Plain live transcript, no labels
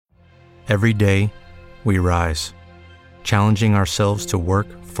Every day, we rise, challenging ourselves to work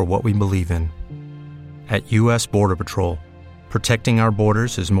for what we believe in. At U.S. Border Patrol, protecting our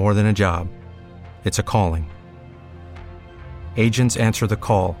borders is more than a job. It's a calling. Agents answer the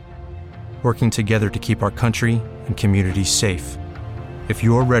call, working together to keep our country and communities safe. If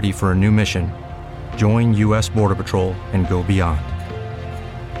you're ready for a new mission, join U.S. Border Patrol and go beyond.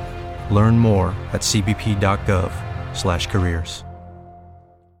 Learn more at cbp.gov/careers.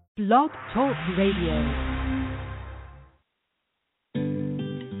 Blog Talk Radio.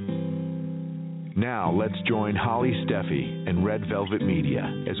 Now let's join Holly Stephey and Red Velvet Media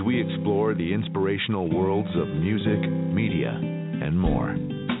as we explore the inspirational worlds of music, media, and more.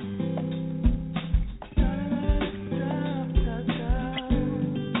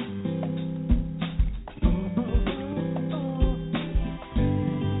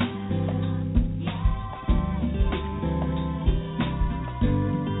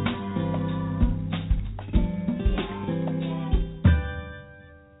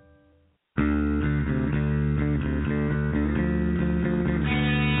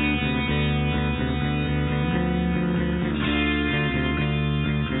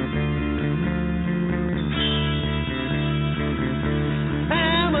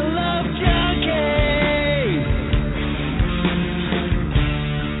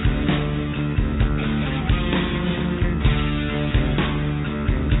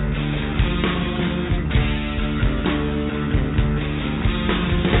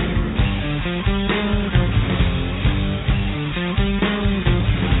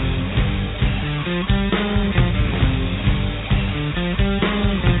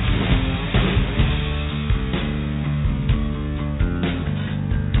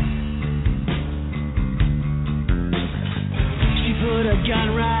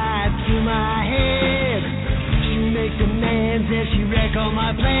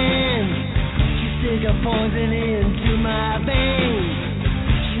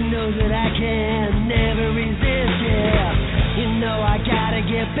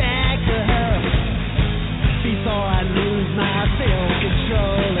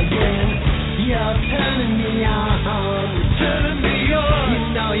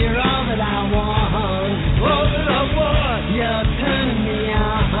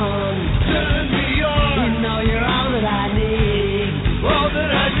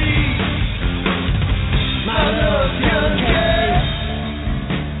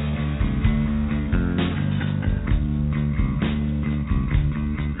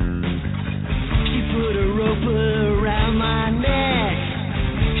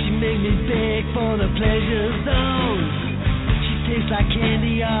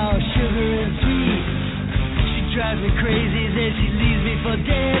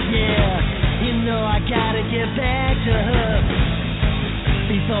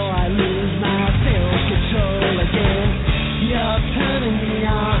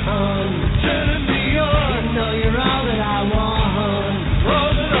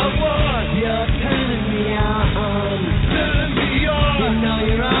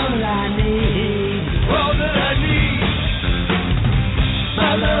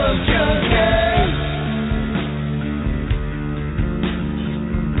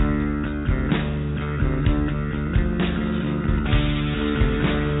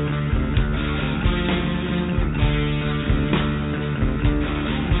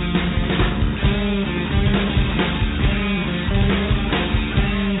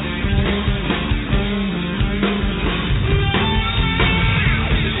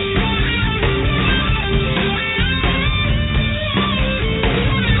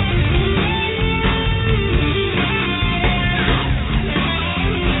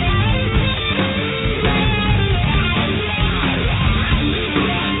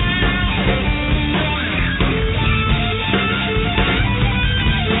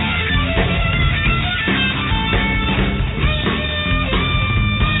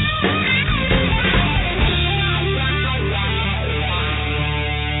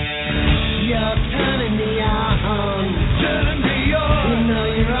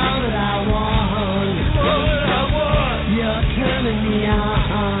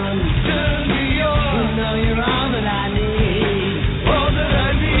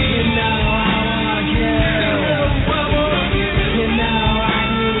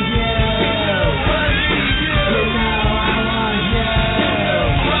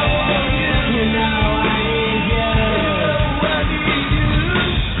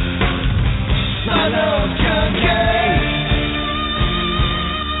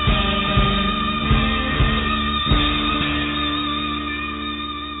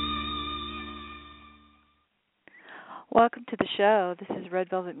 show. This is Red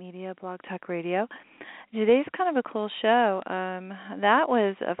Velvet Media, Blog Talk Radio. Today's kind of a cool show. That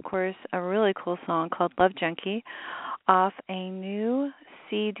was, of course, a really cool song called Love Junkie off a new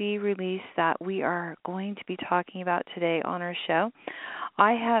CD release that we are going to be talking about today on our show.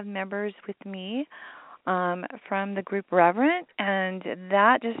 I have members with me from the group Revenant, and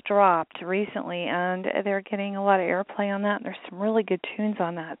that just dropped recently, and they're getting a lot of airplay on that. And there's some really good tunes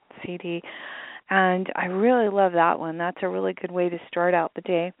on that CD, and I really love that one. That's a really good way to start out the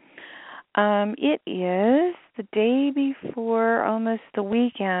day. It is the day before almost the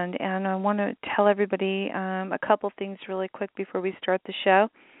weekend, and I want to tell everybody a couple things really quick before we start the show.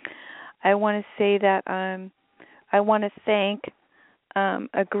 I want to say that I want to thank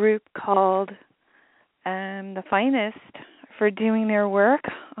a group called The Finest for doing their work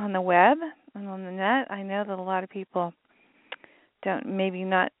on the web and on the net. I know that a lot of people don't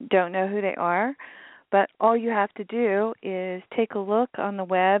know who they are, but all you have to do is take a look on the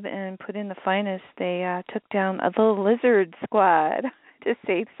web and put in The Finest. They took down a little lizard squad to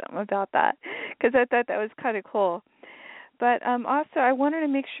say something about that, because I thought that was kind of cool. But also, I wanted to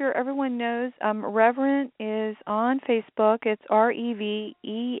make sure everyone knows Reverend is on Facebook. It's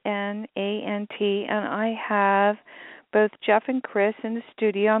REVENANT, and I have both Geoff and Chris in the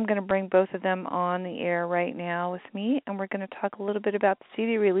studio. I'm going to bring both of them on the air right now with me, and we're going to talk a little bit about the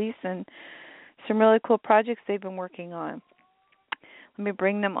CD release and some really cool projects they've been working on. Let me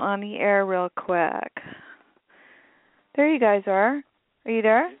bring them on the air real quick. There you guys are. Are you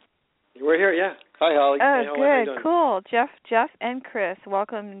there? We're here, yeah. Hi, Holly. Oh, hey, good, cool. Geoff and Chris,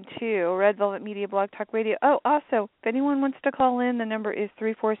 welcome to Red Velvet Media Blog Talk Radio. Oh, also, if anyone wants to call in, the number is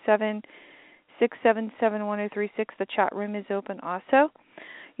 347-677-1036. The chat room is open also.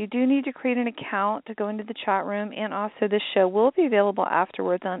 You do need to create an account to go into the chat room, and also this show will be available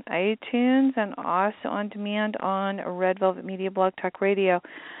afterwards on iTunes and also on demand on Red Velvet Media Blog Talk Radio.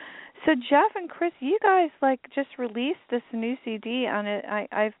 So Geoff and Chris, you guys just released this new CD on it.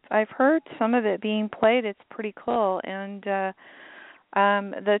 I've heard some of it being played. It's pretty cool, and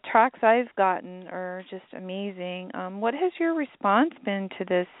the tracks I've gotten are just amazing. What has your response been to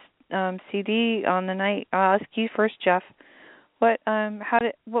this CD on the night? I'll ask you first, Geoff. What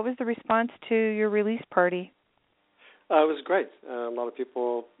was the response to your release party? It was great. A lot of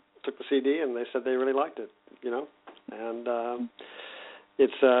people took the CD and they said they really liked it, and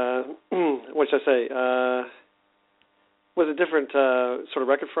it's what should I say? Was a different sort of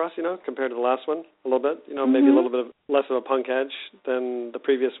record for us, compared to the last one a little bit. Maybe a little bit less of a punk edge than the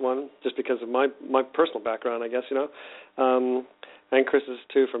previous one, just because of my personal background, I guess, and Chris's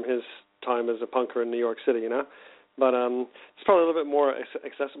too, from his time as a punker in New York City, But it's probably a little bit more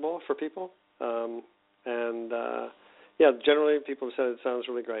accessible for people, and generally people have said it sounds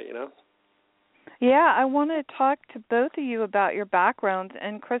really great, Yeah, I want to talk to both of you about your backgrounds,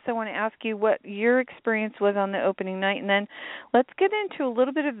 and Chris, I want to ask you what your experience was on the opening night, and then let's get into a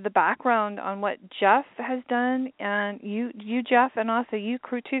little bit of the background on what Geoff has done, and you Geoff, and also you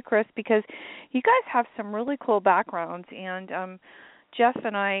too, Chris, because you guys have some really cool backgrounds, and Geoff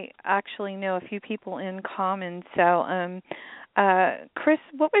and I actually know a few people in common. So, Chris,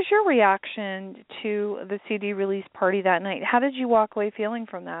 what was your reaction to the CD release party that night? How did you walk away feeling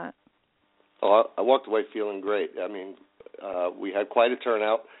from that? Oh, I walked away feeling great. I mean, we had quite a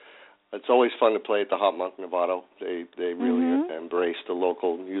turnout. It's always fun to play at the Hot Monk Novato. They really embrace the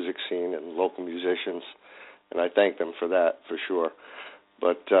local music scene and local musicians, and I thank them for that for sure.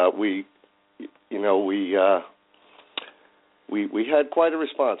 But we had quite a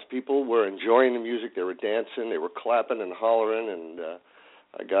response. People were enjoying the music. They were dancing. They were clapping and hollering, and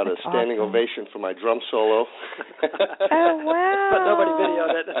I got a standing ovation for my drum solo. Oh, wow. But nobody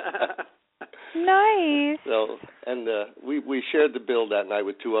videoed it. Nice. So, and we shared the bill that night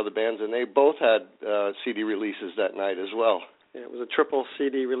with two other bands, and they both had CD releases that night as well. Yeah, it was a triple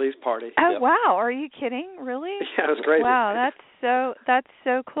CD release party. Oh, yep. Wow. Are you kidding? Really? Yeah, it was crazy. Wow, that's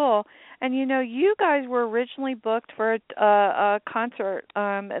so cool. And, you guys were originally booked for a concert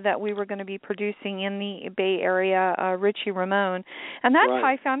that we were going to be producing in the Bay Area, Richie Ramone. And that's how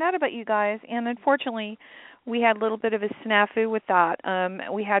I found out about you guys. And unfortunately, we had a little bit of a snafu with that.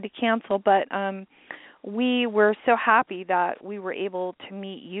 We had to cancel, but we were so happy that we were able to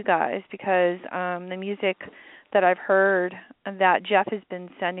meet you guys, because the music that I've heard that Geoff has been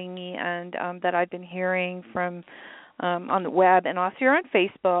sending me, and that I've been hearing from on the web, and also you're on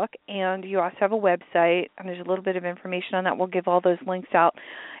Facebook, and you also have a website, and there's a little bit of information on that. We'll give all those links out.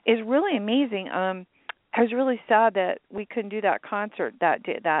 Is really amazing. I was really sad that we couldn't do that concert that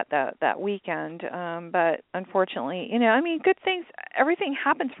weekend, but unfortunately, good things. Everything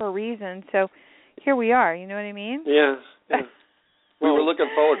happens for a reason. So here we are. You know what I mean? Yeah. We were looking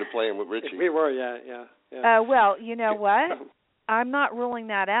forward to playing with Richie. We were, yeah. Well, you know what? I'm not ruling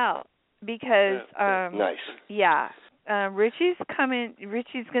that out because nice. Yeah. Richie's going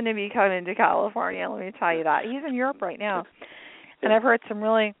to be coming to California, let me tell you that. He's in Europe right now. And I've heard some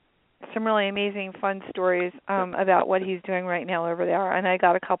really amazing fun stories about what he's doing right now over there. And I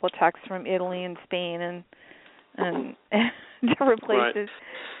got a couple of texts from Italy and Spain and different places. Right.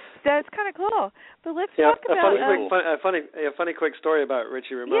 So it's kind of cool. But let's talk about a funny quick story about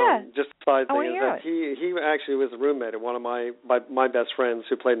Richie Ramone. Yeah. Just a side thing is that he actually was a roommate of one of my best friends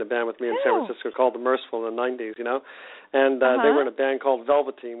who played in a band with me in San Francisco called the Merciful in the 90s, you know. And they were in a band called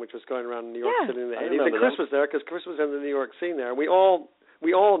Velveteen, which was going around New York City in the 80s. And Chris was there because Chris was in the New York scene there. We all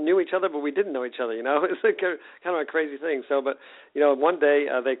knew each other, but we didn't know each other, you know. It's like kind of a crazy thing. So, but, you know, one day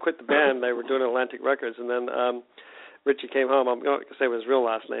they quit the band. They were doing Atlantic Records, and then Richie came home. I'm going to say what his real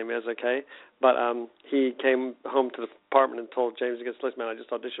last name is, okay? But he came home to the apartment and told James, he goes, listen, man, I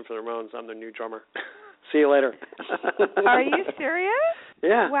just auditioned for the Ramones. I'm their new drummer. See you later. Are you serious?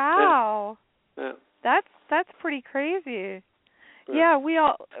 Yeah. Wow. Yeah. That's pretty crazy. Yeah,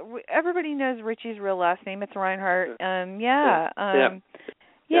 everybody knows Richie's real last name. It's Reinhardt. There you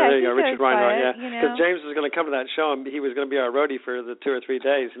go, Richard Reinhardt, Because James was going to come to that show, and he was going to be our roadie for the 2 or 3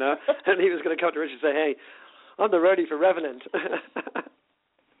 days, you know? And he was going to come to Richard and say, hey, I'm the roadie for Revenant.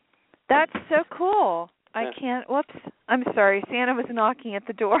 That's so cool. I can't, whoops, I'm sorry, Santa was knocking at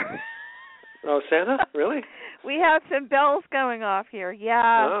the door. Oh, Santa? Really? We have some bells going off here,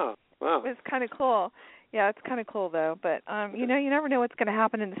 Oh, wow. It's kind of cool. Yeah, it's kind of cool, though. But, you know, you never know what's going to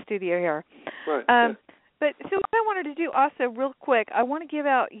happen in the studio here. Right. But so what I wanted to do also real quick, I want to give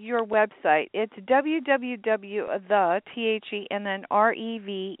out your website. It's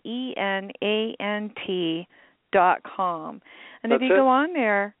www.therevenant.com. And if you go on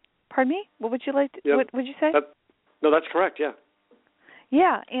there, pardon me, what would you like to, what would you say? No, that's correct, yeah.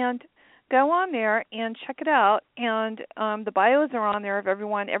 Yeah, and go on there and check it out. And the bios are on there of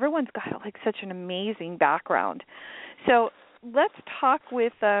everyone. Everyone's got like such an amazing background. So let's talk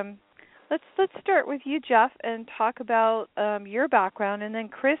with let's start with you, Jeff, and talk about your background. And then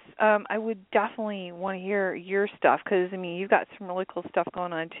Chris, I would definitely want to hear your stuff because I mean you've got some really cool stuff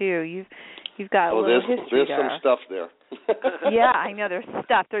going on too. You've got a little history there's there. Some stuff there. Yeah, I know there's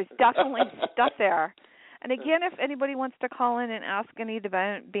stuff. There's definitely stuff there. And again, if anybody wants to call in and ask any of the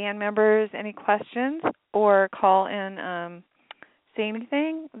band members any questions or call in, say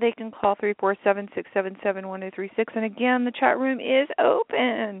anything, they can call 347-677-1036. And again, the chat room is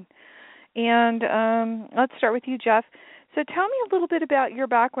open. And let's start with you, Jeff. So tell me a little bit about your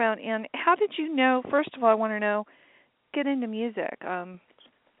background and how did you know, first of all, I want to know, get into music.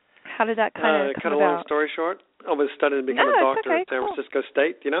 How did that kind of come about? Cut a long story short, I was studying to become a doctor at San Francisco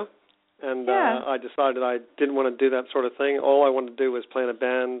State, you know. And I decided I didn't want to do that sort of thing. All I wanted to do was play in a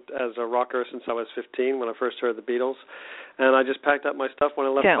band as a rocker since I was 15 when I first heard the Beatles. And I just packed up my stuff when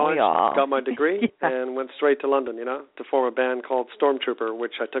I left college, got my degree, and went straight to London, you know, to form a band called Stormtrooper,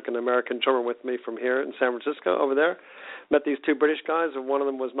 which I took an American drummer with me from here in San Francisco over there. Met these 2 British guys, and one of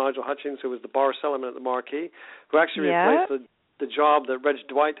them was Nigel Hutchins, who was the bar cellarman at the Marquee, who actually replaced the job that Reg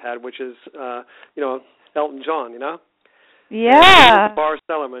Dwight had, which is, you know, Elton John, you know. Yeah. He was the bar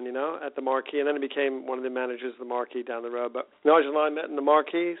cellarman, you know, at the Marquee, and then he became one of the managers of the Marquee down the road. But Nigel and I met in the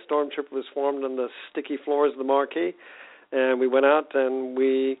Marquee. Stormtrooper was formed on the sticky floors of the Marquee, and we went out and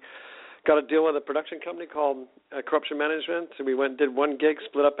we got a deal with a production company called Corruption Management. So we went and did 1 gig,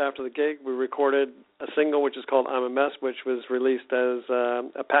 split up after the gig. We recorded a single, which is called I'm a Mess, which was released as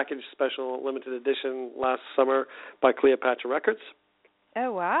a package special limited edition last summer by Cleopatra Records.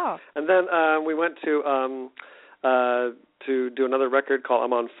 Oh, wow. And then we went to do another record called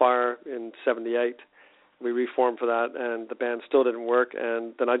I'm on Fire in 78. We reformed for that, and the band still didn't work.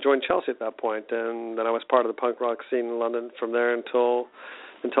 And then I joined Chelsea at that point, and then I was part of the punk rock scene in London from there until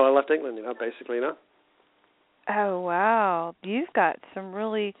I left England, you know, basically, you know. Oh, wow. You've got some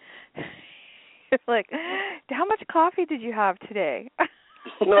really, like, how much coffee did you have today?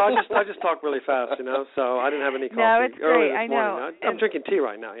 No, I just talk really fast, you know, so I didn't have any coffee. No, it's early great. this morning. I'm drinking tea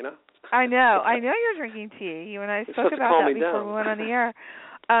right now, you know. I know you're drinking tea. You and I spoke about that before we went on the air.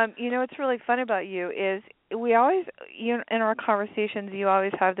 You know what's really fun about you is we always, in our conversations, you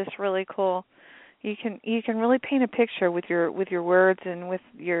always have this really cool. You can really paint a picture with your words and with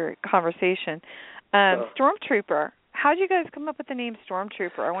your conversation. Stormtrooper. How did you guys come up with the name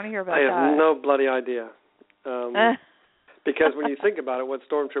Stormtrooper? I want to hear about that. I have no bloody idea. Because when you think about it, what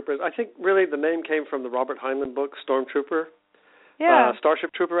Stormtrooper is, I think really the name came from the Robert Heinlein book, Stormtrooper. Yeah.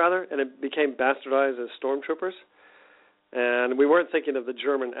 Starship Trooper, rather, and it became bastardized as Stormtroopers. And we weren't thinking of the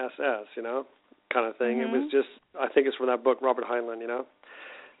German SS, you know. kind of thing. Mm-hmm. It was just, I think it's from that book, Robert Heinlein,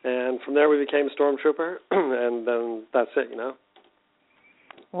 And from there we became Stormtrooper, and then that's it,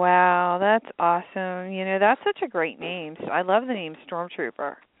 Wow, that's awesome. That's such a great name. I love the name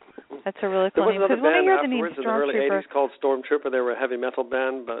Stormtrooper. That's a really cool name. There was another band afterwards in the early Stormtrooper, 80s called Stormtrooper. They were a heavy metal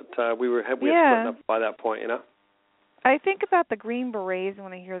band, but we had split up by that point, I think about the Green Berets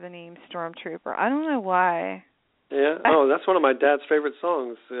when I hear the name Stormtrooper. I don't know why. Yeah. Oh, that's one of my dad's favorite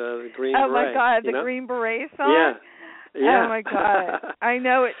songs, the Green Beret. Oh, my God, the Green Beret song? Yeah. Oh, my God. I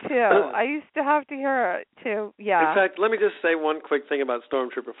know it, too. I used to have to hear it, too. Yeah. In fact, let me just say one quick thing about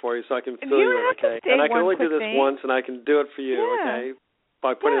Stormtrooper for you so I can fill you in, okay? And I can only do this once, and I can do it for you, okay,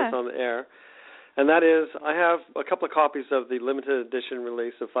 by putting this on the air. And that is, I have a couple of copies of the limited edition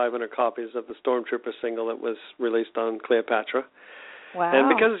release of 500 copies of the Stormtrooper single that was released on Cleopatra. Wow. And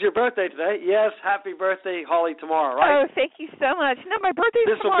because it's your birthday today, yes, happy birthday, Holly, tomorrow, right? Oh, thank you so much. No, my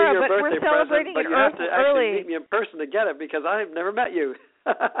birthday's tomorrow, but we're celebrating present, but you have to actually meet me in person to get it because I've never met you.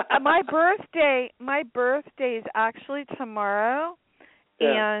 my birthday is actually tomorrow,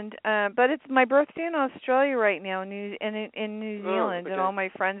 and but it's my birthday in Australia right now, in New Zealand, and all my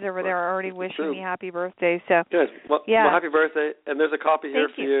friends over there are already wishing me happy birthday. So good. Well, happy birthday, and there's a copy here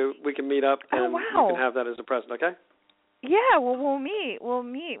for you. We can meet up, and you can have that as a present, okay? Yeah, well, we'll meet. We'll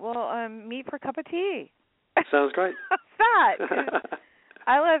meet for a cup of tea. Sounds great. That.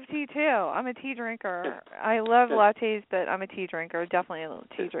 I love tea too. I'm a tea drinker. I love lattes, but I'm a tea drinker. Definitely a little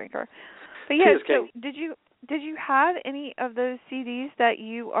tea drinker. But yeah, so did you have any of those CDs that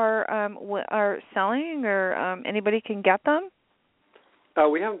you are selling, or anybody can get them?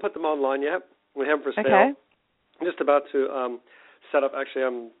 We haven't put them online yet. We have them for sale. Okay. I'm just about to set up. Actually,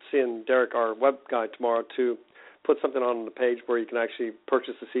 I'm seeing Derek, our web guy, tomorrow to put something on the page where you can actually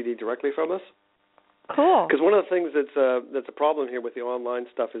purchase the CD directly from us. Cool. Because one of the things that's a problem here with the online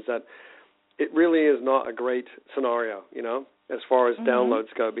stuff is that it really is not a great scenario, as far as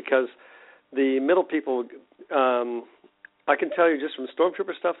downloads go, because the middle people, I can tell you just from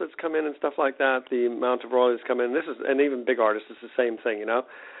Stormtrooper stuff that's come in and stuff like that, the amount of royalties come in. And even big artists, it's the same thing,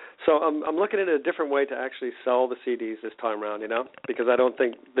 So I'm looking at a different way to actually sell the CDs this time around, because I don't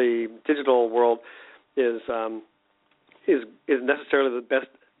think the digital world is necessarily the best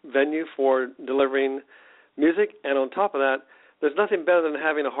venue for delivering music. And on top of that, there's nothing better than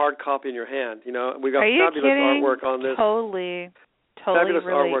having a hard copy in your hand. We've got fabulous artwork on this. Totally fabulous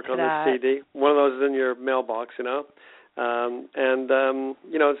artwork on that. this CD. One of those is in your mailbox,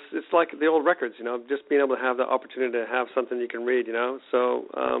 it's like the old records, just being able to have the opportunity to have something you can read, So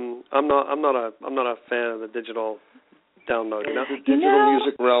I'm not a fan of the digital download. The digital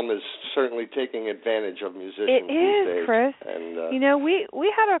music realm is certainly taking advantage of musicians these days. It is, Chris. And,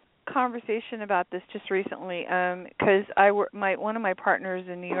 we had a conversation about this just recently because one of my partners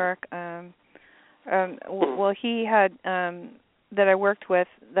in New York, he had that I worked with,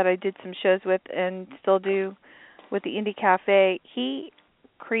 that I did some shows with and still do with the Indie Cafe. He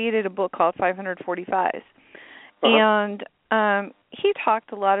created a book called 545s, and he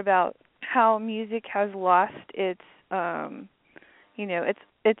talked a lot about how music has lost its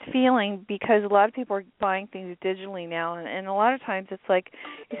it's feeling, because a lot of people are buying things digitally now, and a lot of times it's like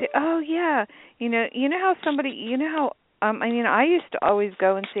you say, oh yeah, I used to always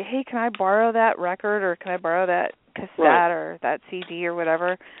go and say, hey, can I borrow that record, or can I borrow that cassette or that CD or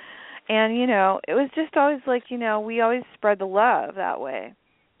whatever, and it was just always like, we always spread the love that way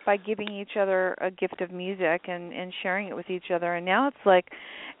by giving each other a gift of music and sharing it with each other. And now it's like,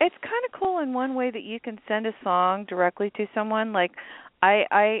 it's kind of cool in one way that you can send a song directly to someone. Like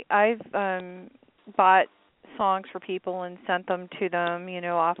I've bought songs for people and sent them to them,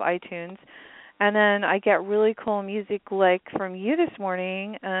 off iTunes. And then I get really cool music like from you this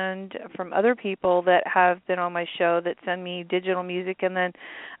morning and from other people that have been on my show that send me digital music, and then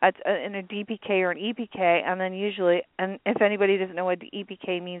in a DPK or an EPK, and then usually, and if anybody doesn't know what the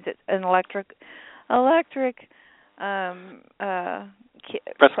EPK means, it's an electric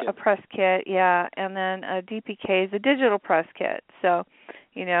press kit, yeah, and then a DPK is a digital press kit. So,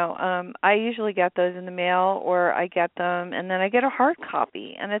 I usually get those in the mail, or I get them, and then I get a hard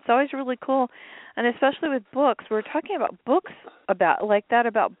copy, and it's always really cool. And especially with books, we were talking about books about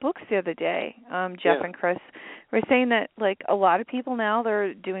books the other day, Jeff and Chris. We're saying that like a lot of people now,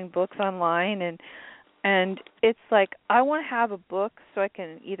 they're doing books online, and it's like, I want to have a book so I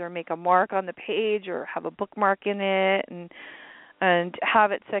can either make a mark on the page or have a bookmark in it, and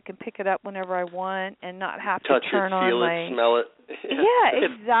have it so I can pick it up whenever I want and not have touch to turn it, on feel my... it, smell it. Yeah,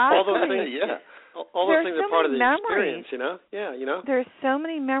 exactly. All those things, all those things are part of the experience, Yeah, There's so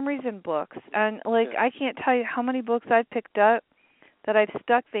many memories in books, and I can't tell you how many books I've picked up that I've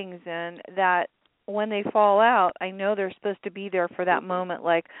stuck things in that when they fall out, I know they're supposed to be there for that moment.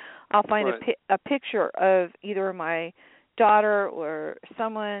 Like I'll find a picture of either my daughter or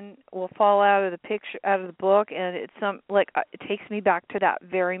someone will fall out of the book, and it's it takes me back to that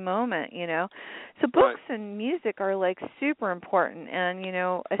very moment, you know. So books and music are like super important, and you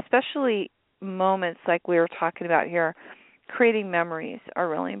know, especially moments like we were talking about here, creating memories are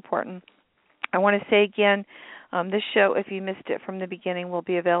really important. I want to say again, this show, if you missed it from the beginning, will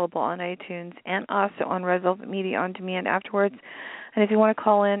be available on iTunes and also on Red Velvet Media on demand afterwards. And if you want to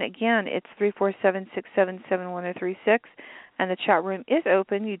call in, again, it's 347-677-1036, and the chat room is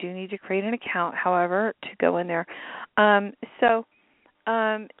open. You do need to create an account, however, to go in there.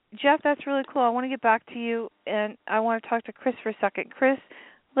 Jeff, that's really cool. I want to get back to you, and I want to talk to Chris for a second. Chris,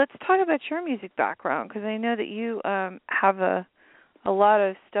 let's talk about your music background, because I know that you have a lot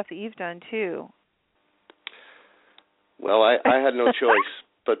of stuff that you've done, too. Well, I had no choice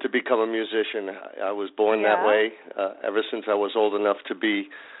but to become a musician. I was born that way. Ever since I was old enough to be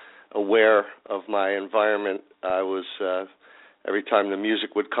aware of my environment, I was, every time the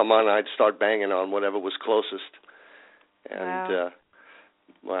music would come on, I'd start banging on whatever was closest. And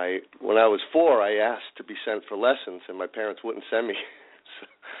when I was 4, I asked to be sent for lessons, and my parents wouldn't send me.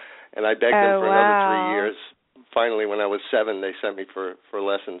 And I begged them for another 3 years. Finally, when I was 7, they sent me for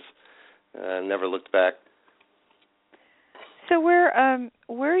lessons. Never looked back. So where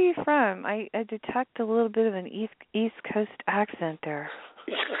are you from? I detect a little bit of an East Coast accent there.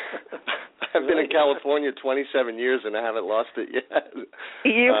 I've been in California 27 years, and I haven't lost it yet.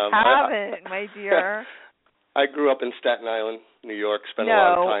 You haven't, my dear. I grew up in Staten Island, New York, spent a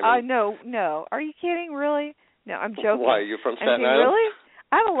lot of time No. Are you kidding, really? No, I'm joking. Why, you're from Staten Island? Really?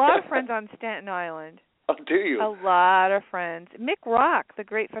 I have a lot of friends on Staten Island. Oh, do you? A lot of friends. Mick Rock, the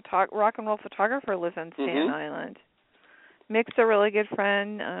great rock and roll photographer, lives on Staten Island. Mick's a really good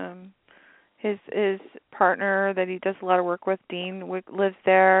friend. His partner that he does a lot of work with, Dean, lives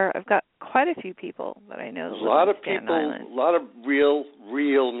there. I've got quite a few people that I know that live on Staten Island. A lot of real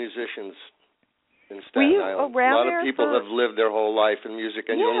musicians in Staten Island. A lot of people have lived their whole life in music,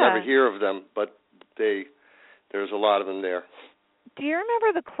 and you'll never hear of them, but there's a lot of them there. Do you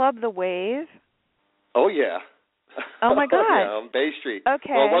remember the club The Wave? Oh, yeah. Oh, my God. Yeah, on Bay Street.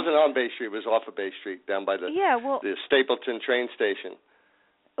 Okay. Well, it wasn't on Bay Street. It was off of Bay Street, down by the Stapleton train station.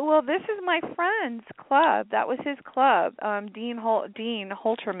 Well, this is my friend's club. That was his club, Dean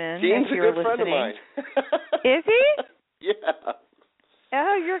Holterman. Dean's a good friend of mine. Is he? Yeah.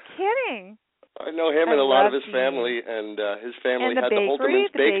 Oh, you're kidding. I know him and a lot of his family, and his family had the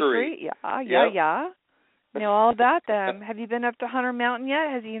Holterman's Bakery. Yeah. Know all about them. Have you been up to Hunter Mountain yet?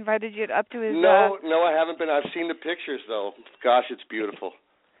 Has he invited you up to his... No, I haven't been. I've seen the pictures, though. Gosh, it's beautiful.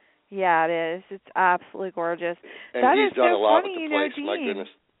 Yeah, it is. It's absolutely gorgeous. And that he's is done so a lot funny, with the place, Dean. my goodness.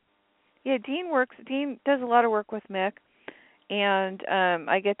 Yeah, Dean does a lot of work with Mick, and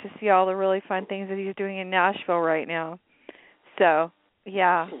I get to see all the really fun things that he's doing in Nashville right now. So,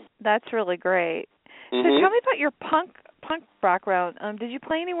 yeah, that's really great. So tell me about your punk background. Did you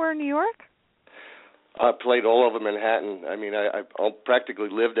play anywhere in New York? I played all over Manhattan. I mean, I practically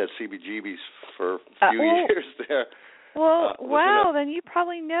lived at CBGB's for a few years there. Well, wow, then you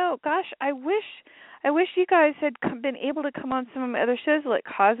probably know. Gosh, I wish you guys had been able to come on some of my other shows, like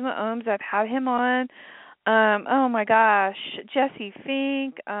Cosmo Ohms. I've had him on. Oh, my gosh, Jesse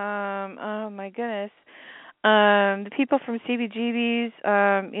Fink. Oh, my goodness. The people from CBGB's,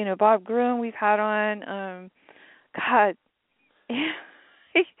 Bob Gruen we've had on. God.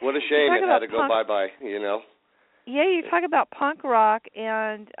 What a shame it had to go bye-bye, you know. Yeah, you talk about punk rock,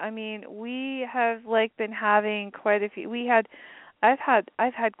 and I mean, we have been having quite a few. I've had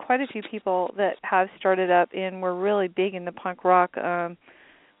quite a few people that have started up and were really big in the punk rock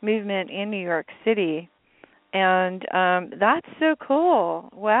movement in New York City, and that's so cool.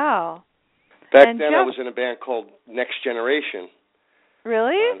 Wow. Back then, I was in a band called Next Generation.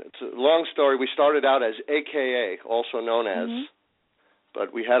 Really? It's a long story. We started out as AKA, also known as.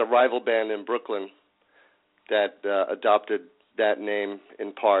 But we had a rival band in Brooklyn that adopted that name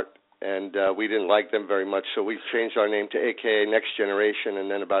in part, and we didn't like them very much, so we changed our name to AKA Next Generation, and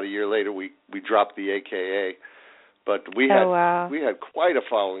then about a year later we dropped the AKA. But we had quite a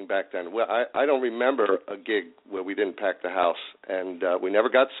following back then. Well, I don't remember a gig where we didn't pack the house, and we never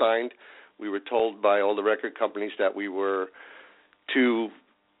got signed. We were told by all the record companies that we were too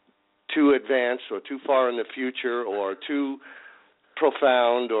advanced or too far in the future or too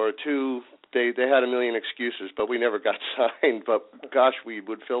profound or too... They had a million excuses, but we never got signed. But gosh, we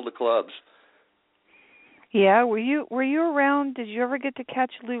would fill the clubs. Yeah, were you around? Did you ever get to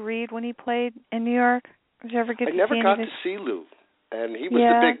catch Lou Reed when he played in New York? Did you ever get I never got to see Lou, and he was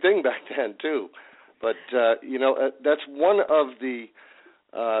the big thing back then too. But that's one of the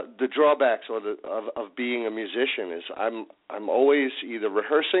drawbacks of being a musician is I'm always either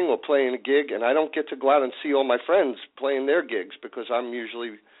rehearsing or playing a gig, and I don't get to go out and see all my friends playing their gigs because I'm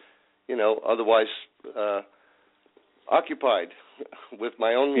usually, otherwise occupied with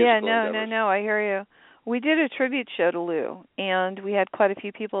my own musical endeavors. No, I hear you. We did a tribute show to Lou, and we had quite a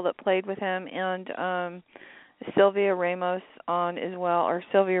few people that played with him, and Sylvia Ramos on as well, or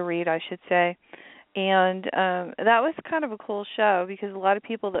Sylvia Reed, I should say. And that was kind of a cool show because a lot of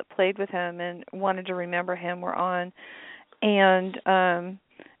people that played with him and wanted to remember him were on. And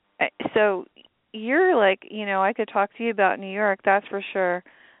so you're like, I could talk to you about New York, that's for sure.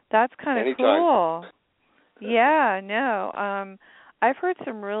 That's kind of cool. Yeah, no. I've heard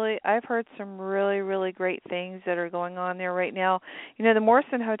some really, really great things that are going on there right now. The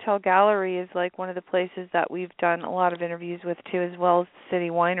Morrison Hotel Gallery is like one of the places that we've done a lot of interviews with too, as well as the City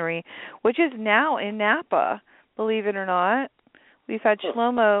Winery, which is now in Napa, believe it or not. We've had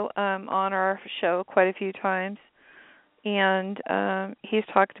Shlomo on our show quite a few times, and he's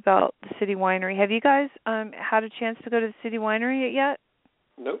talked about the City Winery. Have you guys had a chance to go to the City Winery yet?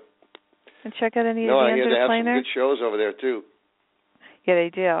 Nope. And check out any of the bands that are playing there? No, I hear they have some good shows over there too. Yeah,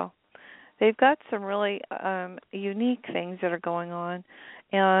 they do. They've got some really unique things that are going on.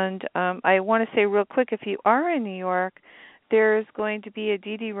 And I want to say real quick, if you are in New York, there's going to be a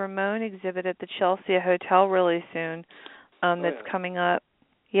Dee Dee Ramone exhibit at the Chelsea Hotel really soon that's coming up.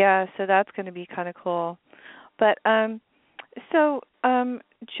 Yeah, so that's going to be kind of cool. But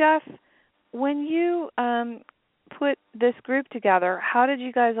Jeff, when you put this group together, how did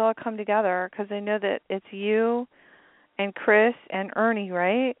you guys all come together? Because I know that it's you and Chris and Ernie,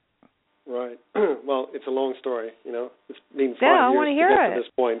 right? Right. Well, it's a long story, It's been 5 years to get to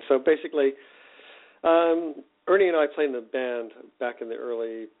this point. So basically, Ernie and I played in the band back in the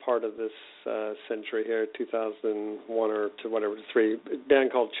early part of this century here, 2001 or to whatever, 3, a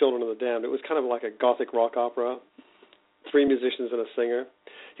band called Children of the Damned. It was kind of like a gothic rock opera, 3 musicians and a singer.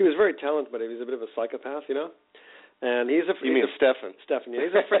 He was very talented, but he was a bit of a psychopath, And he's You mean Stephen? Stephen, yeah.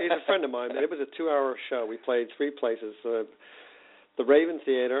 He's a friend of mine. And it was a 2-hour show. We played 3 places, the Raven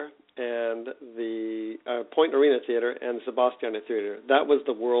Theater and the Point Arena Theater and the Sebastiana Theater. That was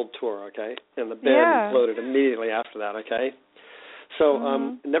the world tour, okay? And the band imploded immediately after that, okay? So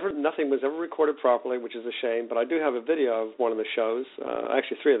nothing was ever recorded properly, which is a shame, but I do have a video of one of the shows,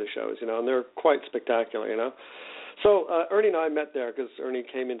 actually 3 of the shows, and they're quite spectacular, So Ernie and I met there because Ernie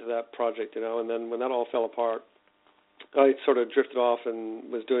came into that project, and then when that all fell apart, I sort of drifted off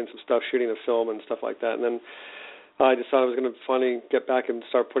and was doing some stuff, shooting a film and stuff like that. And then I decided I was going to finally get back and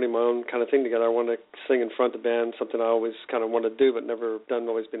start putting my own kind of thing together. I wanted to sing in front of the band, something I always kind of wanted to do but never done,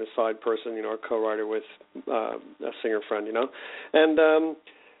 always been a side person, a co-writer with a singer friend, And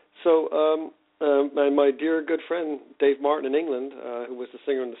and my dear good friend, Dave Martin in England, who was the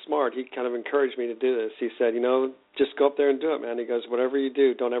singer in The Smart, he kind of encouraged me to do this. He said, just go up there and do it, man. He goes, whatever you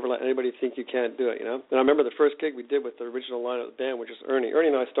do, don't ever let anybody think you can't do it, And I remember the first gig we did with the original line of the band, which was Ernie. Ernie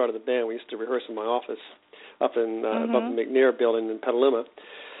and I started the band. We used to rehearse in my office up in above the McNair building in Petaluma.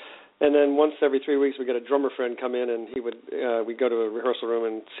 And then once every 3 weeks, we get a drummer friend come in, and we'd go to a rehearsal room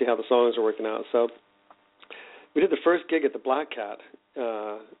and see how the songs are working out. So we did the first gig at the Black Cat,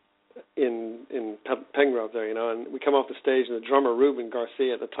 in Pengrove there, and we come off the stage, and the drummer, Ruben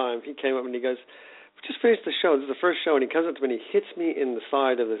Garcia at the time, he came up and he goes, we just finished the show, this is the first show, and he comes up to me and he hits me in the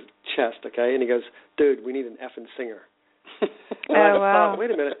side of the chest, okay, and he goes, dude, we need an effing singer. And I thought,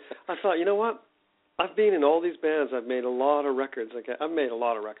 wait a minute, I thought, you know what, I've been in all these bands, I've made a lot of records,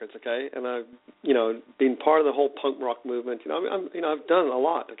 okay, and I've, been part of the whole punk rock movement, I've done a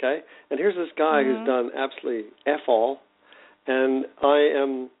lot, okay, and here's this guy who's done absolutely F all, and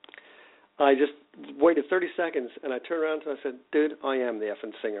I just waited 30 seconds, and I turned around and I said, dude, I am the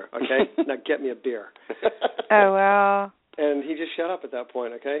effing singer, okay? Now get me a beer. Oh, wow. And he just shut up at that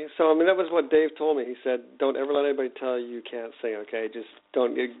point, okay? So, that was what Dave told me. He said, don't ever let anybody tell you can't sing, okay? Just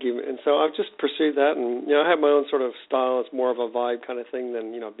don't give me. And so I've just pursued that, and, I have my own sort of style. It's more of a vibe kind of thing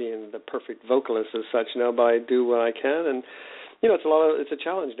than, being the perfect vocalist as such, but I do what I can. And, it's a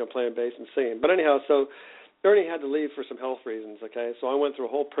challenge, playing bass and singing. But anyhow, so Ernie had to leave for some health reasons, okay? So I went through a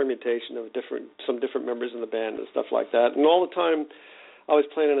whole permutation of some different members in the band and stuff like that. And all the time I was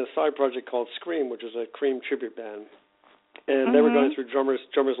playing in a side project called Scream, which was a Cream tribute band. And they were going through drummers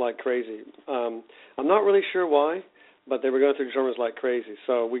like crazy. I'm not really sure why, but they were going through drummers like crazy.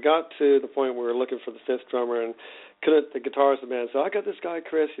 So we got to the point where we were looking for the 5th drummer, and the guitarist of the band said, I got this guy,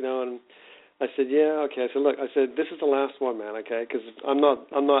 Chris, and I said, yeah, okay. I said, look, this is the last one, man, okay, because I'm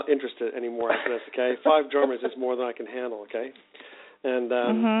not interested anymore after this, okay? 5 drummers is more than I can handle, okay?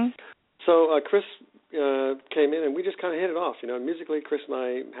 And so Chris came in, and we just kind of hit it off. Musically, Chris and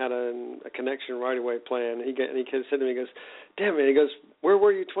I had a connection right away playing. He said to me, he goes, "Damn man," he goes, "where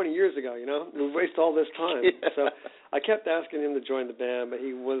were you 20 years ago? We wasted all this time." Yeah. So I kept asking him to join the band, but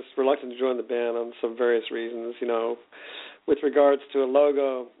he was reluctant to join the band on some various reasons. With regards to a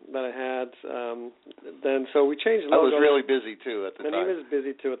logo that I had, so we changed the logo. I was really busy too at the time. And he was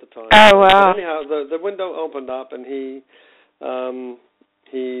busy too at the time. Oh wow! But anyhow, the window opened up, and he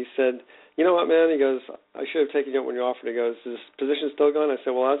said, "You know what, man?" He goes, "I should have taken you up when you offered." He goes, "Is this position still going?" I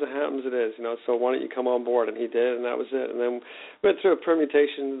said, "Well, as it happens, it is. So why don't you come on board?" And he did, and that was it. And then we went through a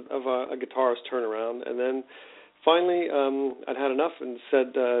permutation of a guitarist turnaround, and then finally I'd had enough and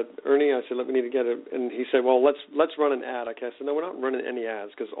said, "Ernie," I said, "Look, we need to get it." And he said, "Well, let's run an ad." I said, "No, we're not running any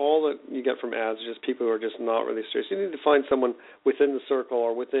ads, because all that you get from ads is just people who are just not really serious. You need to find someone within the circle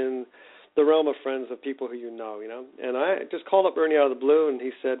or within the realm of friends of people who you know." And I just called up Ernie out of the blue, and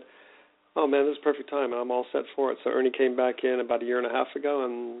he said, "Oh man, this is perfect time. I'm all set for it." So Ernie came back in about a year and a half ago,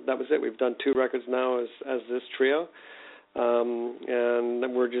 and that was it. We've done 2 records now as this trio,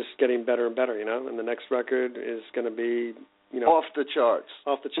 and we're just getting better and better. And the next record is going to be off the charts.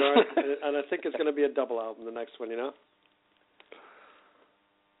 Off the charts, and I think it's going to be a double album. The next one,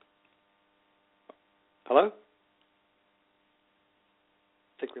 Hello?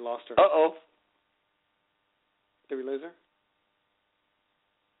 I think we lost her. Uh-oh. Did we lose her?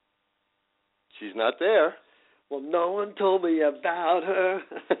 She's not there. Well, no one told me about her.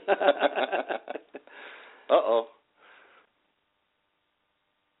 Uh-oh.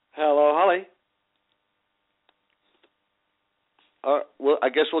 Hello, Holly. Well, I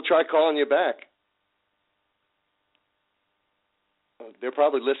guess we'll try calling you back. They're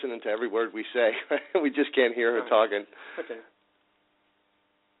probably listening to every word we say. We just can't hear her talking. Okay.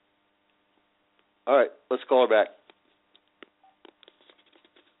 All right, let's call her back.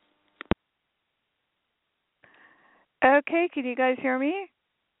 Okay, can you guys hear me?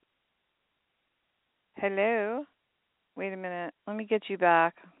 Hello? Wait a minute. Let me get you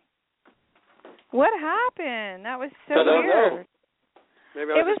back. What happened? That was so weird. Know.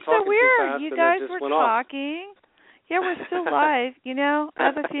 Maybe I was just talking so weird. Too fast you and guys it just were went talking. Off. Yeah, we're still live.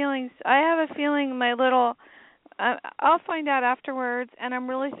 I have a feeling my little I'll find out afterwards, and I'm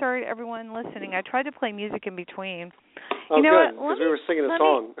really sorry to everyone listening. I tried to play music in between. Oh, you know good, what? because we were singing a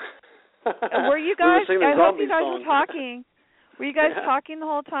song. Were you guys? We were singing I hope zombie you guys song. were talking. Were you guys talking the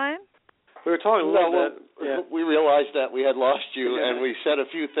whole time? We were talking a little bit. Yeah. We realized that we had lost you, and we said a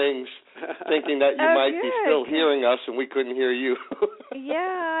few things thinking that you might be still hearing us, and we couldn't hear you.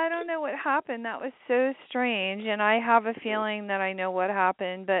 Yeah, I don't know what happened. That was so strange, and I have a feeling that I know what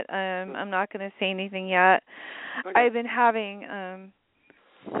happened, but I'm not going to say anything yet. Okay. I've been having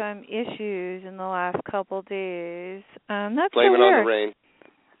some issues in the last couple days. That's Blame so it weird. on the rain.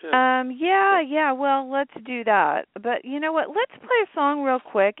 Yeah. Well, let's do that. But you know what? Let's play a song real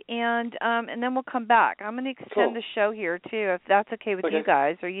quick, and then we'll come back. I'm going to extend the show here too, if that's okay with you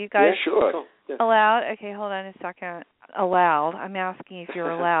guys. Are you guys sure. allowed? Okay, hold on a second. Allowed. I'm asking if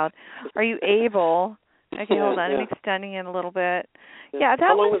you're allowed. Are you able? Okay, hold on. I'm extending it a little bit. Yeah,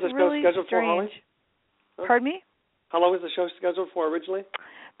 that was really strange. For, Holly? Pardon me? How long was the show scheduled for originally?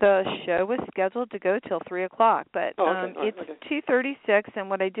 The show was scheduled to go till 3 o'clock, but it's 2:36, and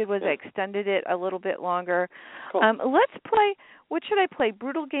what I did was I extended it a little bit longer. Cool. Let's play. What should I play?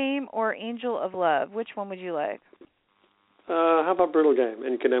 Brutal Game or Angel of Love? Which one would you like? How about Brutal Game?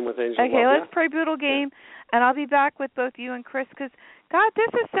 And you can end with Angel of Love. Okay, let's play Brutal Game, and I'll be back with both you and Chris because, God,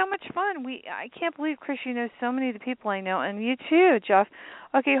 this is so much fun. I can't believe, Chris, you know so many of the people I know, and you too, Jeff.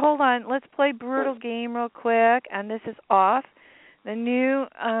 Okay, hold on. Let's play Brutal Game real quick, and this is off the new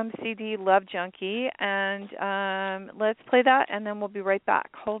CD, Love Junkie, and let's play that, and then we'll be right back.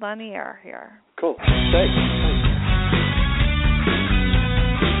 Hold on the air here. Cool. Thanks.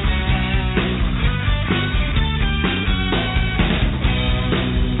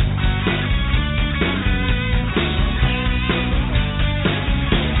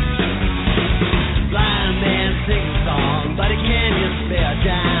 Blind man sings a song, but he can't just spare a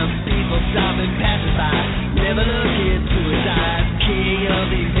dime. People stop and pass it by, never look into his eyes. King of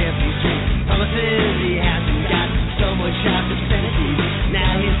these empty streets, promises he hasn't got. So much out to sanity,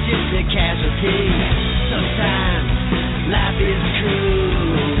 now he's just a casualty. Sometimes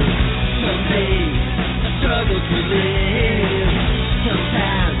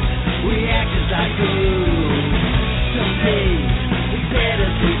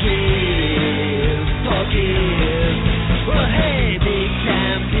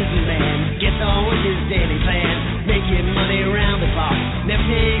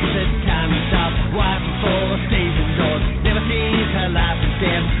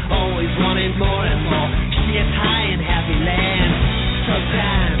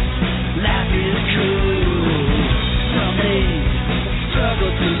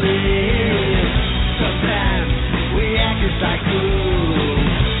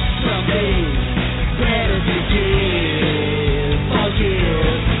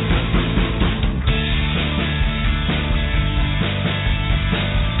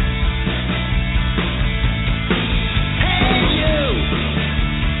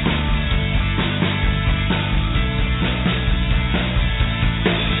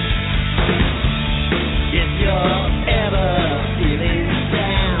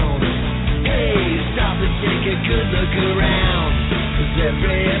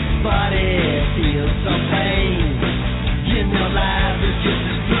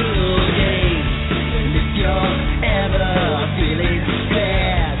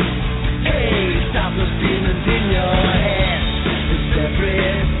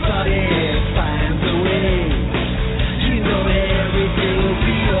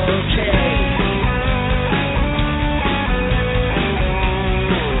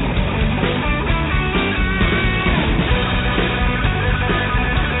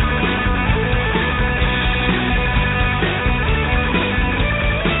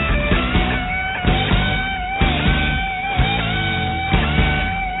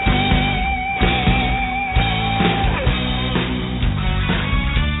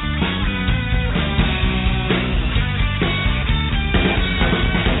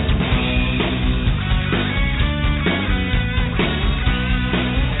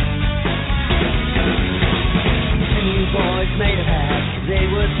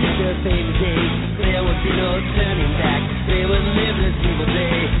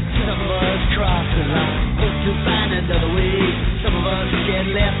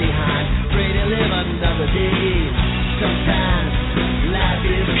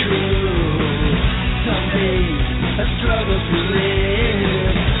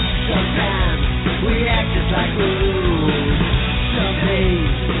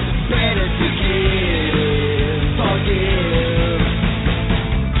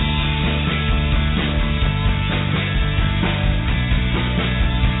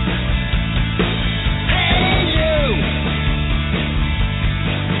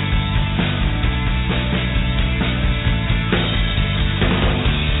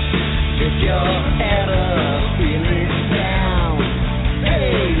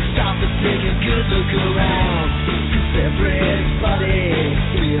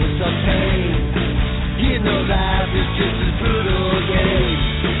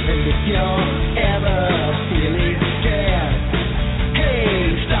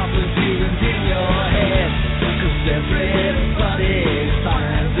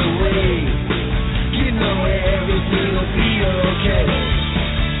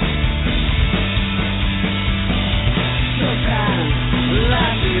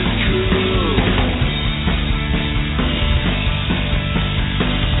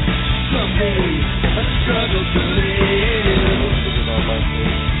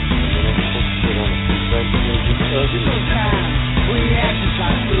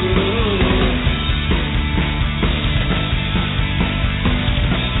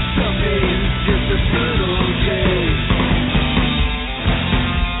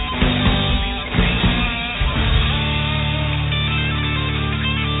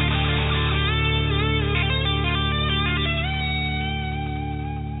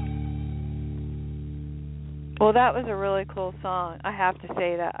Well, that was a really cool song. I have to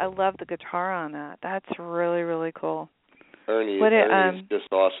say that. I love the guitar on that. That's really, really cool. Ernie is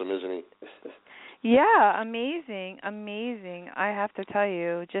just awesome, isn't he? Yeah, amazing. I have to tell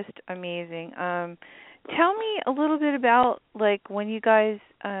you, just amazing. Tell me a little bit about, like, when you guys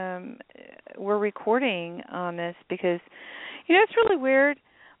were recording on this, because, it's really weird.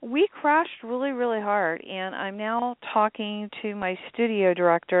 We crashed really, really hard, and I'm now talking to my studio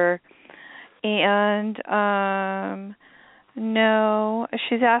director, and no,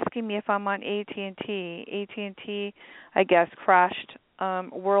 she's asking me if I'm on AT&T. AT&T, I guess, crashed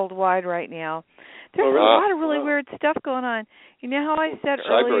worldwide right now. There's a lot of really weird stuff going on. You know how I said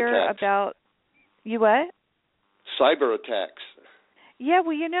earlier about you what? Cyber attacks. Yeah,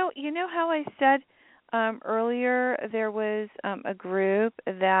 well, you know how I said earlier there was a group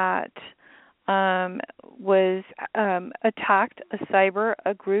that was attacked,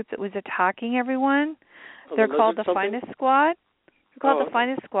 a group that was attacking everyone. They're called the Finest Squad. They're called the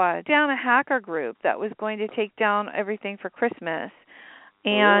Finest Squad. Down a hacker group that was going to take down everything for Christmas.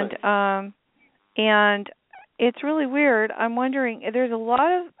 And and it's really weird. I'm wondering, there's a lot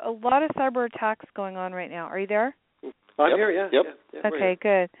of cyber attacks going on right now. Are you there? I'm here, yeah. Yep. Yeah, okay,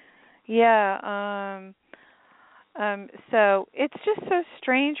 good. Yeah. So it's just so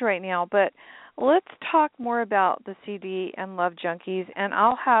strange right now. But let's talk more about the CD and Love Junkies, and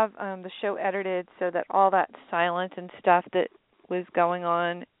I'll have the show edited so that all that silence and stuff that was going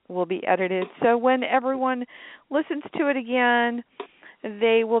on will be edited. So when everyone listens to it again,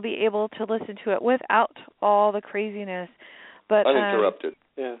 they will be able to listen to it without all the craziness. But uninterrupted.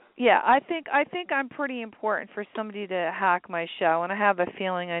 Yeah, I think I'm pretty important for somebody to hack my show, and I have a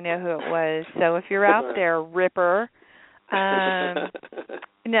feeling I know who it was. So if you're out there, Ripper,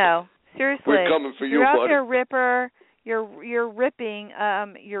 no, seriously, we're coming for you, you're out buddy. there, Ripper. You're ripping.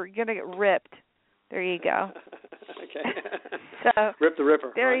 You're gonna get ripped. There you go. Okay. So Rip the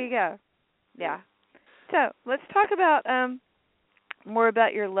Ripper. There you go. Yeah. So let's talk about more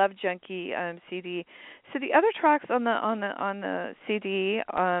about your Love Junkie CD. So the other tracks on the CD,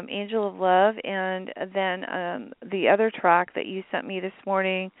 Angel of Love, and then the other track that you sent me this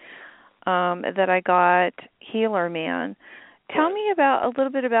morning that I got, Healer Man. Tell me a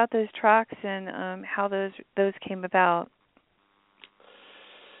little bit about those tracks and how those came about.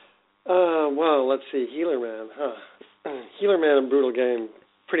 Well, let's see, Healer Man. Healer Man and Brutal Game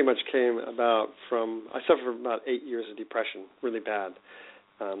pretty much came about from, I suffered from about 8 years of depression, really bad.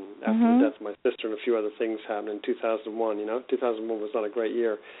 After the death of my sister and a few other things happened in 2001, 2001 was not a great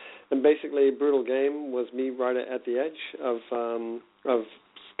year. And basically, Brutal Game was me right at the edge of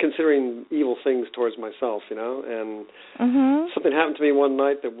considering evil things towards myself, and something happened to me one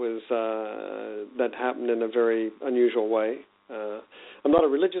night that happened in a very unusual way. I'm not a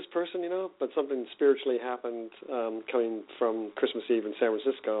religious person, but something spiritually happened coming from Christmas Eve in San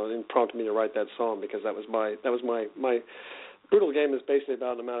Francisco and prompted me to write that song, because that was my Brutal Game is basically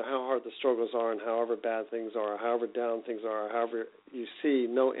about, no matter how hard the struggles are and however bad things are, however down things are, however you see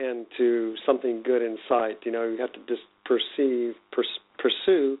no end to something good in sight, you have to just pursue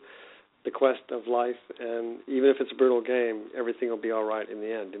the quest of life, and even if it's a brutal game, everything will be all right in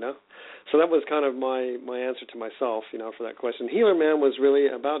the end, So that was kind of my answer to myself, for that question. Healer Man was really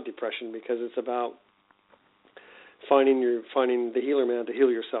about depression, because it's about finding the healer man to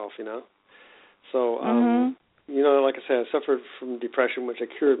heal yourself, So, like I said, I suffered from depression, which I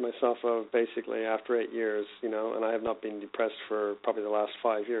cured myself of basically after 8 years, and I have not been depressed for probably the last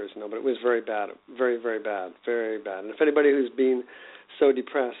 5 years, but it was very bad, very, very bad, very bad. And if anybody who's been so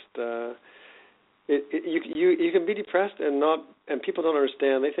depressed, you can be depressed and people don't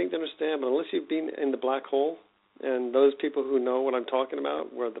understand. They think they understand, but unless you've been in the black hole, and those people who know what I'm talking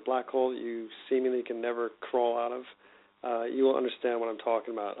about, where the black hole you seemingly can never crawl out of, you will understand what I'm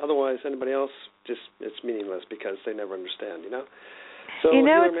talking about. Otherwise, anybody else, it's meaningless, because they never understand, So it's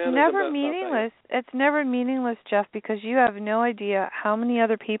never meaningless. It's never meaningless, Jeff, because you have no idea how many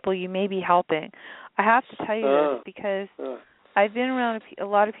other people you may be helping. I have to tell you this, because I've been around a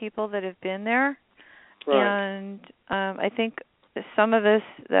lot of people that have been there, and I think some of us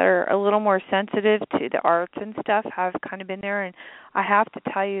that are a little more sensitive to the arts and stuff have kind of been there, and I have to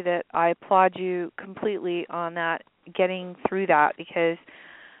tell you that I applaud you completely on that, getting through that, because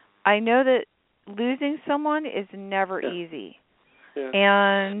I know that losing someone is never easy,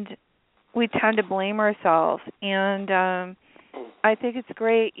 and we tend to blame ourselves, and I think it's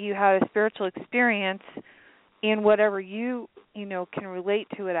great you had a spiritual experience in whatever you can relate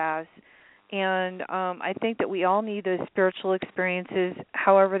to it as, and I think that we all need those spiritual experiences,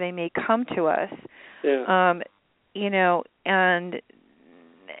 however they may come to us, and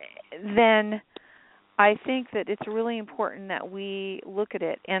then I think that it's really important that we look at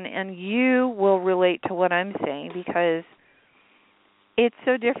it, and you will relate to what I'm saying because it's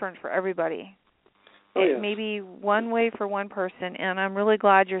so different for everybody. It may be one way for one person, and I'm really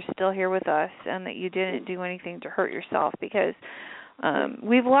glad you're still here with us and that you didn't do anything to hurt yourself because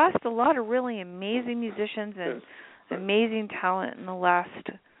we've lost a lot of really amazing musicians and amazing talent in the last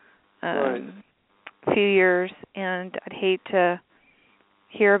few years, and I'd hate to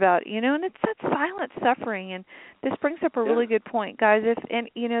hear about, and it's that silent suffering, and this brings up a really good point, guys. This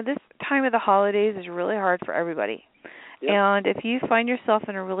time of the holidays is really hard for everybody, and if you find yourself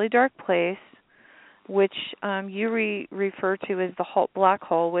in a really dark place, which you refer to as the black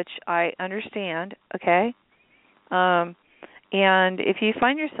hole, which I understand, okay? And if you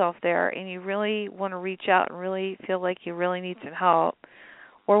find yourself there and you really want to reach out and really feel like you really need some help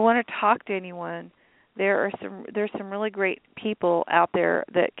or want to talk to anyone, there's some really great people out there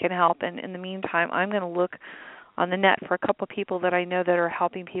that can help. And in the meantime, I'm going to look on the net for a couple of people that I know that are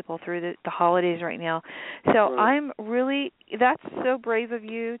helping people through the holidays right now. So that's so brave of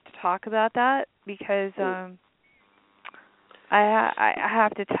you to talk about that because I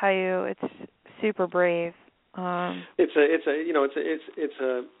have to tell you it's super brave. It's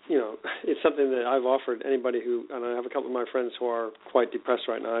something that I've offered anybody who, and I have a couple of my friends who are quite depressed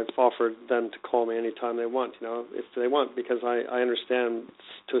right now. I've offered them to call me anytime they want, if they want, because I understand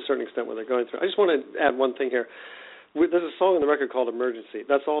to a certain extent what they're going through. I just want to add one thing here. There's a song on the record called Emergency.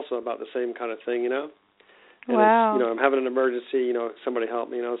 That's also about the same kind of thing, And wow. It's, I'm having an emergency, somebody help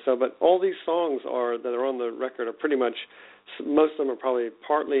me, So, but all these songs that are on the record are pretty much, most of them are probably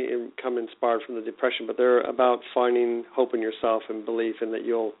partly inspired from the Depression, but they're about finding hope in yourself and belief in that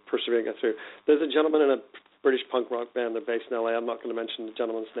you'll persevere and get through. There's a gentleman in a British punk rock band. They're based in L.A. I'm not going to mention the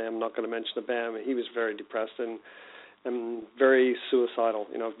gentleman's name. I'm not going to mention the band. He was very depressed and very suicidal,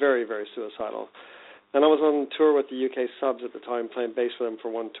 very, very suicidal. And I was on tour with the UK Subs at the time, playing bass with them for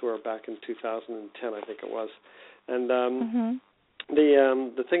one tour back in 2010, I think it was. And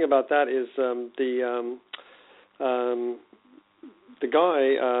the thing about that is the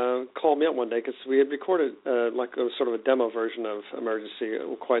guy called me up one day because we had recorded like a sort of a demo version of Emergency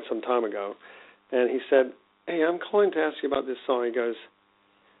quite some time ago. And he said, "Hey, I'm calling to ask you about this song." He goes,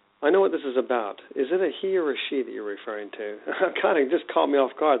 "I know what this is about. Is it a he or a she that you're referring to?" Kind of just caught me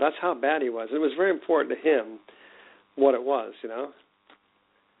off guard. That's how bad he was. It was very important to him what it was,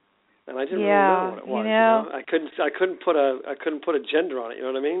 And I didn't really know what it was. I couldn't put a gender on it. You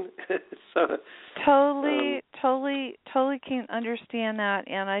know what I mean? So, totally can understand that.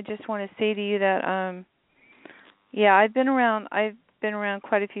 And I just want to say to you that, I've been around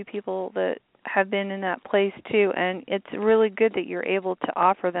quite a few people that have been in that place too, and it's really good that you're able to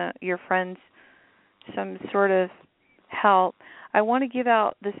offer your friends some sort of help. I want to give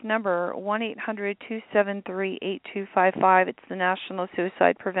out this number, 1-800-273-8255. It's the National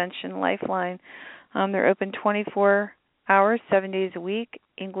Suicide Prevention Lifeline. They're open 24 hours, 7 days a week,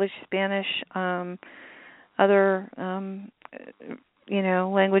 English, Spanish, other,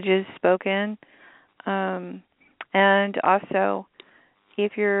 languages spoken. And also,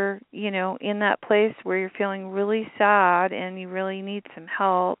 if you're, in that place where you're feeling really sad and you really need some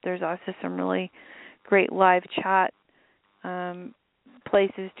help, there's also some really great live chat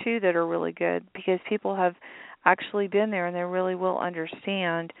places too that are really good because people have actually been there and they really will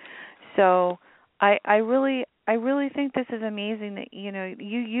understand. So I really think this is amazing that you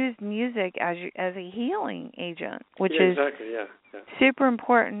use music as a healing agent, which is super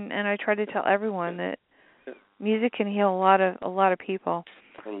important. And I try to tell everyone that music can heal a lot of people.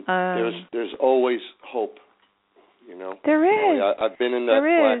 There's always hope, There is. I've been in that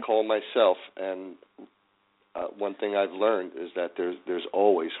black hole myself, and one thing I've learned is that there's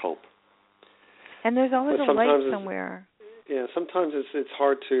always hope. And there's always a light somewhere. Yeah, sometimes it's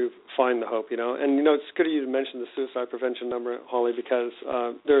hard to find the hope, And, it's good of you to mention the suicide prevention number, Holly, because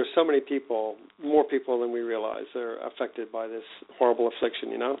there are so many people, more people than we realize, that are affected by this horrible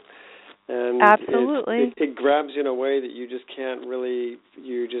affliction, And absolutely, it grabs you in a way that you just can't really.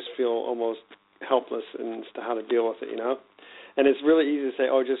 You just feel almost helpless as to how to deal with it, And it's really easy to say,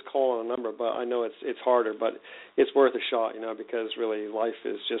 "Oh, just call on a number," but I know it's harder, but it's worth a shot, because really life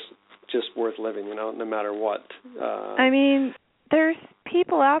is just worth living, no matter what. I mean, there's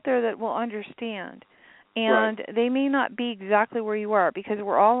people out there that will understand, and they may not be exactly where you are because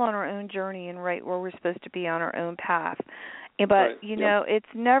we're all on our own journey and right where we're supposed to be on our own path. But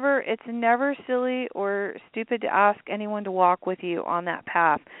it's never silly or stupid to ask anyone to walk with you on that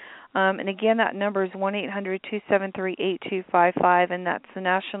path. And again, that number is 1-800-273-8255, and that's the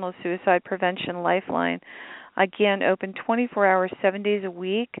National Suicide Prevention Lifeline. Again, open 24 hours, 7 days a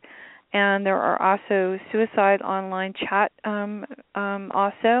week, and there are also suicide online chat.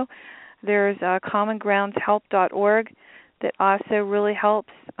 Also, there's commongroundshelp.org that also really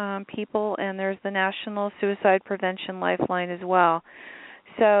helps people, and there's the National Suicide Prevention Lifeline as well.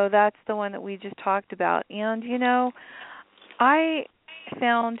 So that's the one that we just talked about. And, I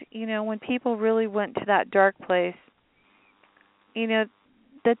found, when people really went to that dark place,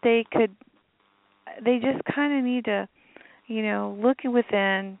 that they just kind of need to, look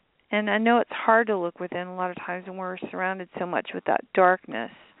within. And I know it's hard to look within a lot of times when we're surrounded so much with that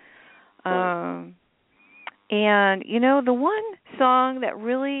darkness. And, the one song that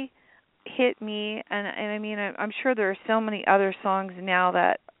really hit me, and I mean, I'm sure there are so many other songs now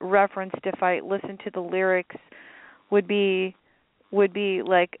that referenced, if I listened to the lyrics, would be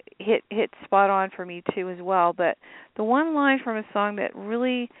like hit spot on for me too as well. But the one line from a song that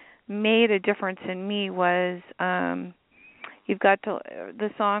really made a difference in me was you've got to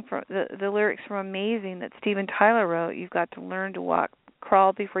the song from the lyrics from Amazing that Steven Tyler wrote. You've got to learn to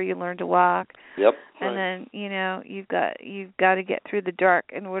crawl before you learn to walk. Yep. And then you've got to get through the dark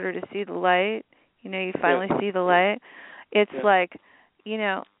in order to see the light. You finally see the light. It's like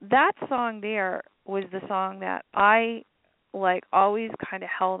that song there was the song that I always kind of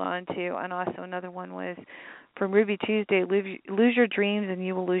held on to. And also another one was from Ruby Tuesday, lose your dreams and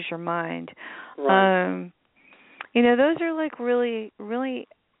you will lose your mind. Right. Those are really, really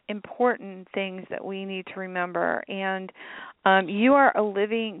important things that we need to remember. And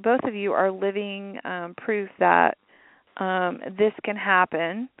both of you are living proof that this can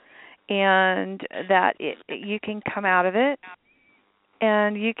happen and that you can come out of it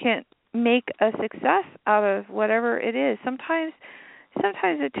and you can make a success out of whatever it is. Sometimes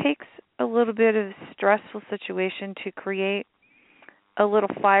it takes a little bit of a stressful situation to create a little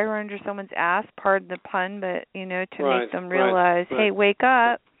fire under someone's ass, pardon the pun, but, to make them realize, hey, wake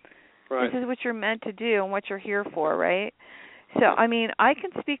up. Right. This is what you're meant to do and what you're here for, right? So, I mean, I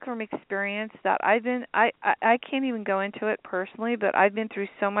can speak from experience that I can't even go into it personally, but I've been through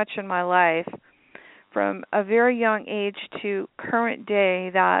so much in my life from a very young age to current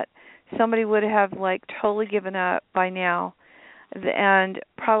day that somebody would have, totally given up by now and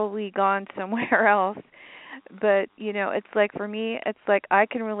probably gone somewhere else. But, it's like, for me, it's like I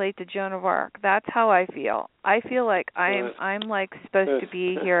can relate to Joan of Arc. That's how I feel. I feel like I'm supposed to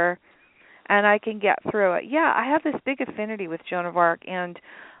be here and I can get through it. Yeah, I have this big affinity with Joan of Arc, and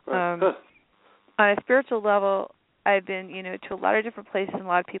on a spiritual level, I've been, to a lot of different places, and a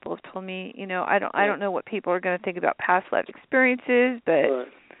lot of people have told me, I don't know what people are going to think about past life experiences, but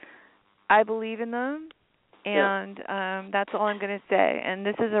I believe in them, and that's all I'm going to say. And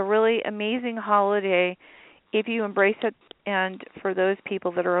this is a really amazing holiday if you embrace it, and for those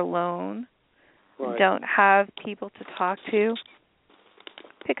people that are alone, don't have people to talk to,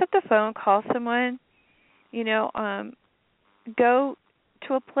 pick up the phone, call someone, go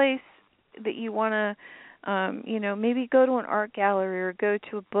to a place that you want to, maybe go to an art gallery or go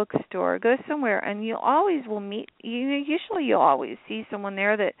to a bookstore, go somewhere, and you always will meet, usually you'll always see someone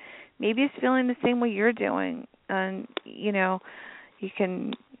there that maybe is feeling the same way you're doing, and, you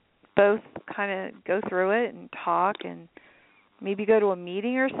can both kind of go through it and talk and maybe go to a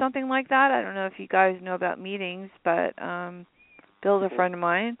meeting or something like that. I don't know if you guys know about meetings, but Bill's a friend of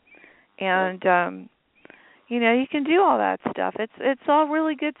mine, and you can do all that stuff. It's all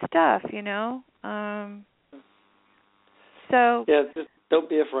really good stuff, So just don't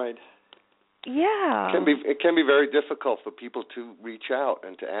be afraid. Yeah, it can be very difficult for people to reach out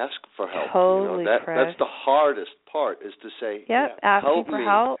and to ask for help. Totally, that's the hardest part, is to say, asking help for me.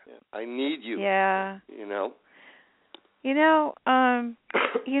 help. I need you. Yeah.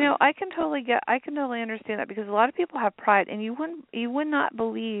 I can totally understand that, because a lot of people have pride, and you would not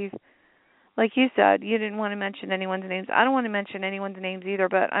believe, like you said, you didn't want to mention anyone's names. I don't want to mention anyone's names either,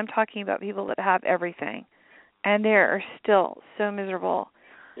 but I'm talking about people that have everything, and they are still so miserable.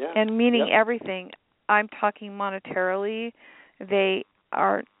 Yeah. And meaning everything. I'm talking monetarily. They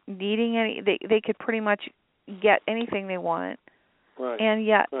are needing they could pretty much get anything they want. Right. And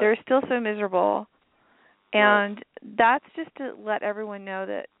yet they're still so miserable. And that's just to let everyone know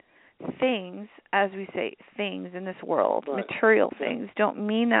that things, as we say, things in this world, material things, don't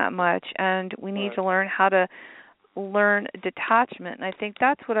mean that much, and we need to learn how to learn detachment. And I think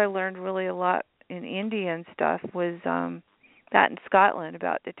that's what I learned really a lot in India and stuff, was that in Scotland,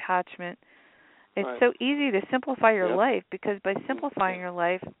 about detachment. It's so easy to simplify your life, because by simplifying your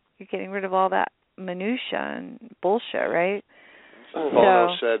life, you're getting rid of all that minutia and bullshit, right?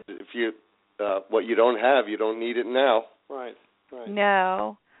 Bono said, if you what you don't have, you don't need it now. Right.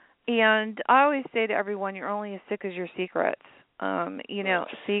 No. And I always say to everyone, you're only as sick as your secrets. You know,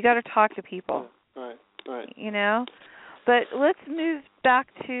 so you got to talk to people. Right. You know, but let's move back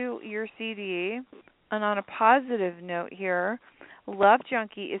to your CD. And on a positive note here, Love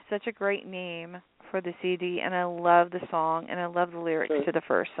Junkie is such a great name for the CD, and I love the song, and I love the lyrics to the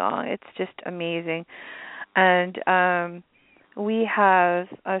first song. It's just amazing. And we have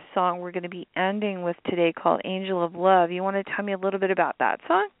a song we're going to be ending with today called Angel of Love. You want to tell me a little bit about that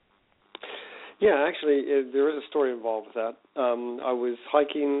song? Yeah, actually, there is a story involved with that. I was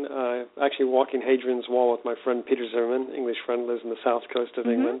hiking, actually walking Hadrian's Wall with my friend Peter Zimmerman, English friend, lives in the south coast of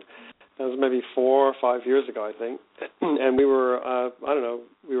England. That was maybe 4 or 5 years ago, I think. And we were,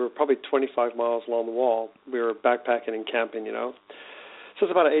 we were probably 25 miles along the wall. We were backpacking and camping, you know. So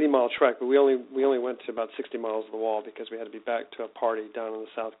it's about an 80-mile trek, but we only went to about 60 miles of the wall because we had to be back to a party down on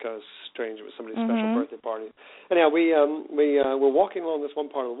the south coast. Strange, it was somebody's special birthday party. Anyhow, we were walking along this one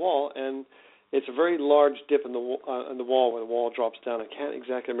part of the wall, and it's a very large dip in the wall where the wall drops down. I can't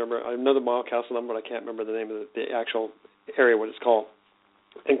exactly remember. I know the mile castle number, but I can't remember the name of the actual area, what it's called.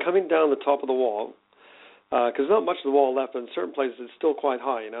 And coming down the top of the wall, because there's not much of the wall left, but in certain places it's still quite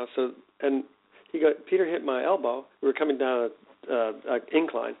high, you know. So, and Peter hit my elbow. We were coming down an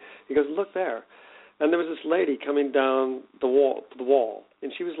incline. He goes, "Look there," and there was this lady coming down the wall,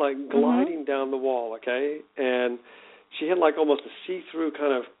 and she was like gliding down the wall, okay, and she had like almost a see-through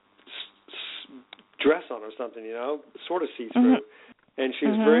kind of dress on or something, you know, sort of see-through. And she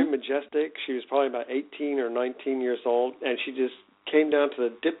was very majestic. She was probably about 18 or 19 years old, and she just came down to the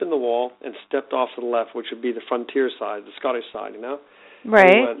dip in the wall and stepped off to the left, which would be the frontier side, the Scottish side, you know?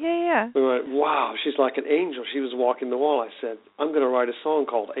 Right, We went, wow, she's like an angel. She was walking the wall. I said, I'm going to write a song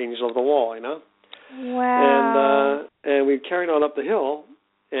called Angel of the Wall, you know? Wow. And we carried on up the hill,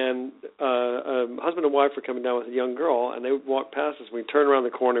 and husband and wife were coming down with a young girl, and they walked past us. We turned around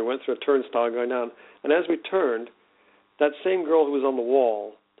the corner, went through a turnstile going down, and as we turned, that same girl who was on the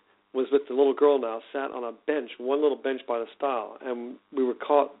wall was with the little girl now, sat on a bench, one little bench by the stile, and we were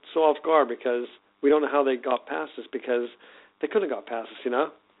caught so off guard because we don't know how they got past us because they couldn't have got past us, you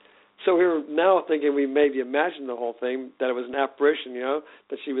know? So we were now thinking we maybe imagined the whole thing, that it was an apparition, you know,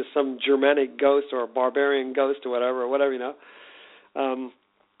 that she was some Germanic ghost or a barbarian ghost or whatever, you know.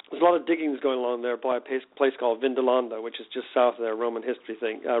 There's a lot of diggings going along there by a place called Vindolanda, which is just south of their Roman history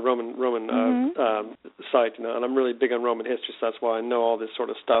thing, Roman site, you know, and I'm really big on Roman history, so that's why I know all this sort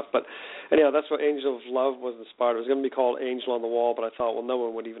of stuff. But anyhow, that's what Angel of Love was inspired. It was going to be called Angel on the Wall, but I thought, well, no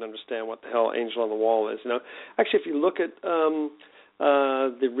one would even understand what the hell Angel on the Wall is, you know. Actually, if you look at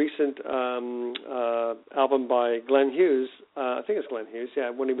the recent album by Glenn Hughes, I think it's Glenn Hughes,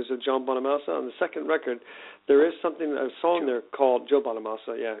 yeah, when he was with John Bonamassa on the second record, there is a song there called Joe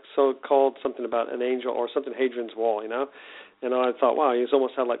Bonamassa, yeah, so called something about an angel or something Hadrian's Wall, you know, and I thought, wow, he's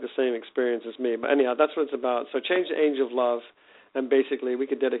almost had like the same experience as me. But anyhow, that's what it's about. So change the Angel of Love, and basically we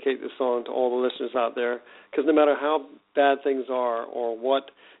could dedicate this song to all the listeners out there, because no matter how bad things are or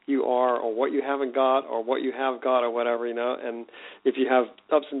what you are or what you haven't got or what you have got or whatever, you know, and if you have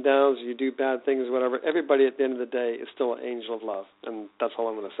ups and downs, you do bad things or whatever, everybody at the end of the day is still an angel of love, and that's all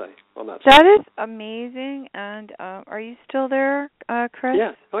I'm going to say on that. That is amazing. And are you still there, Chris?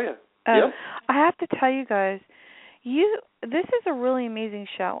 Yeah. Oh, yeah. Yep. I have to tell you guys, this is a really amazing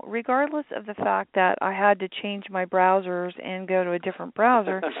show, regardless of the fact that I had to change my browsers and go to a different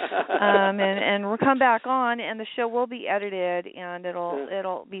browser, and we'll come back on, and the show will be edited and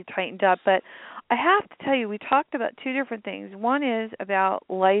it'll be tightened up. But I have to tell you, we talked about two different things. One is about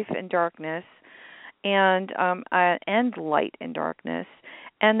life and darkness, and light and darkness,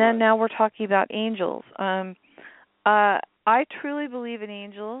 and then now we're talking about angels. I truly believe in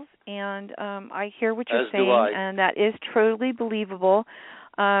angels, and I hear what you're saying, and that is truly believable.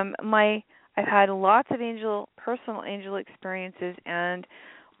 I've had lots of personal angel experiences, and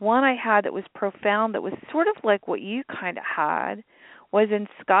one I had that was profound, that was sort of like what you kind of had, was in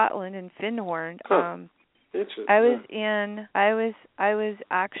Scotland, in Findhorn. I was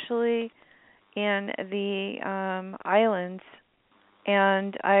actually in the islands,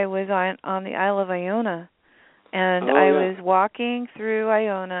 and I was on the Isle of Iona. And I was walking through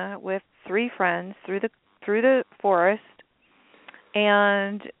Iona with 3 friends through the forest,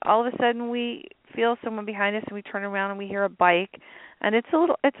 and all of a sudden we feel someone behind us, and we turn around and we hear a bike, and it's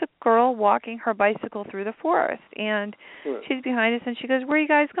a girl walking her bicycle through the forest, and she's behind us, and she goes, "Where are you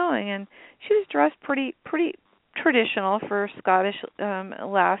guys going?" And she was dressed pretty traditional for Scottish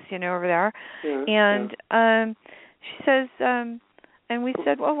lass, you know, over there, and she says, and we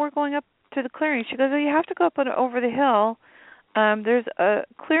said, "Well, we're going up to the clearing." She goes, "Oh, you have to go up over the hill. There's a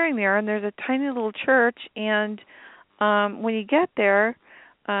clearing there, and there's a tiny little church. And when you get there,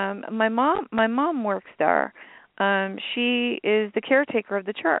 my mom works there. she is the caretaker of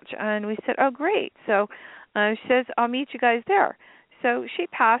the church. And we said, oh, great. So she says, I'll meet you guys there. So she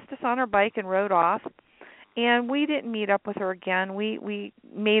passed us on her bike and rode off. And we didn't meet up with her again. We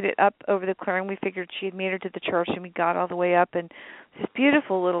made it up over the clearing. We figured she had made it to the church, and we got all the way up. And this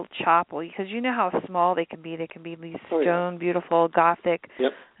beautiful little chapel, because you know how small they can be. They can be these stone, beautiful, Gothic,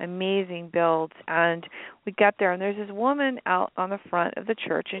 amazing builds. And we got there, and there's this woman out on the front of the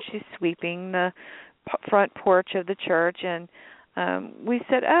church, and she's sweeping the front porch of the church. And we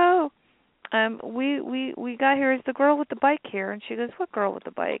said, we got here. Is the girl with the bike here? And she goes, what girl with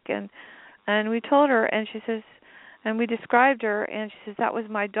the bike? And we told her, and she says, and we described her, and she says, that was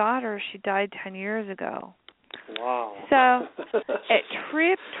my daughter. She died 10 years ago. Wow. So it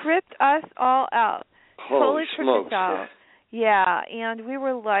tripped us all out. Holy smokes. Tripped us out. Yeah, and we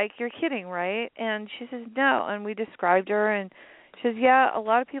were like, you're kidding, right? And she says, no. And we described her, and she says, yeah, a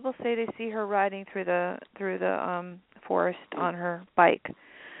lot of people say they see her riding through the forest on her bike.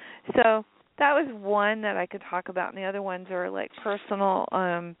 So that was one that I could talk about, and the other ones are like personal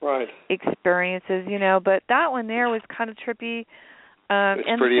experiences, you know. But that one there was kind of trippy. It's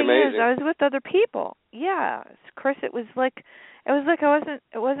and pretty the thing amazing. is, I was with other people. Yeah, Chris, it wasn't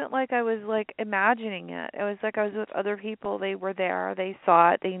like I was like imagining it. It was like I was with other people. They were there. They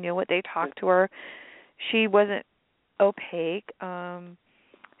saw it. They knew it. They talked to her. She wasn't opaque.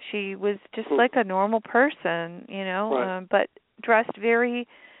 She was just like a normal person, you know, but dressed very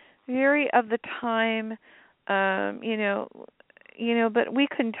of the time, you know, but we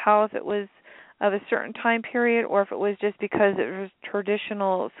couldn't tell if it was of a certain time period or if it was just because it was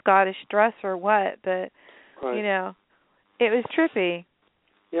traditional Scottish dress or what, but, you know, it was trippy.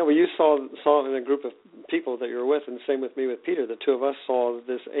 Yeah, well, you saw it in a group of people that you were with, and same with me with Peter. The two of us saw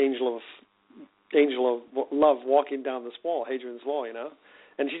this angel of love walking down this wall, Hadrian's Wall, you know.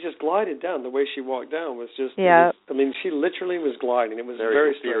 And she just glided down. The way she walked down was just, I mean, she literally was gliding. It was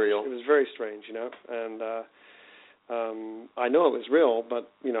very ethereal. Strange. It was very strange, you know. And I know it was real,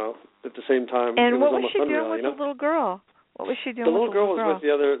 but, you know, at the same time, and it was almost unreal. And what was she doing with the little girl? What was she doing the with the little girl? Was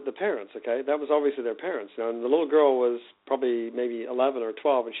with the parents, okay? That was obviously their parents, you know. And the little girl was probably maybe 11 or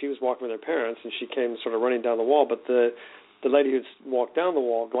 12, and she was walking with her parents, and she came sort of running down the wall. But the lady who walked down the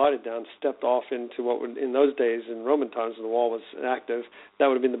wall, glided down, stepped off into what would, in those days, in Roman times when the wall was active, that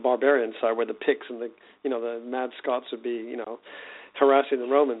would have been the barbarian side, where the Picts and the mad Scots would be, you know, harassing the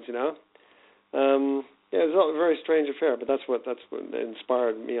Romans, you know. Yeah, it was a very strange affair, but that's what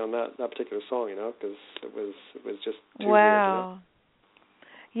inspired me on that particular song, you know, because it was just too weird, you know?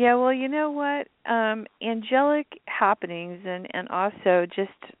 Yeah, well, you know what? Angelic happenings and also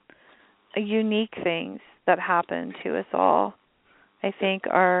just unique things that happen to us all, I think,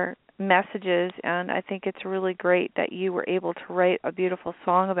 are messages, and I think it's really great that you were able to write a beautiful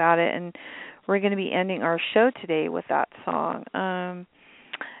song about it, and we're going to be ending our show today with that song.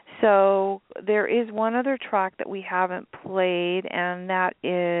 So there is one other track that we haven't played, and that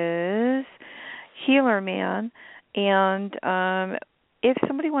is Healer Man. And if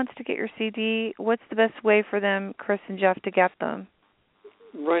somebody wants to get your CD, what's the best way for them, Chris and Jeff, to get them?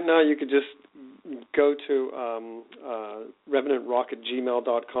 Right now you could just go to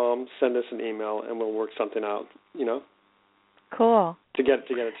revenantrock@gmail.com, send us an email, and we'll work something out, you know. Cool. To get it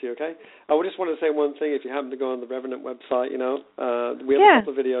to you, okay? I would just want to say one thing. If you happen to go on the Revenant website, you know, we have a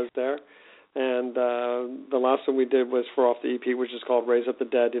couple of videos there. And the last one we did was for off the EP, which is called Raise Up the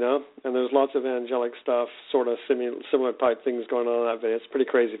Dead, you know. And there's lots of angelic stuff, sort of similar type things going on in that video. It's a pretty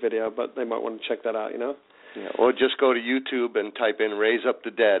crazy video, but they might want to check that out, you know. Yeah, or just go to YouTube and type in Raise Up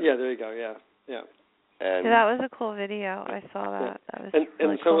the Dead. Yeah, there you go, yeah. And that was a cool video. I saw that. That was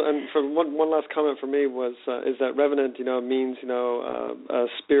really cool. And for one last comment for me was is that Revenant, you know, means, you know, a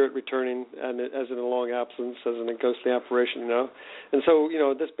spirit returning, and as in a long absence, as in a ghostly apparition, you know. And so, you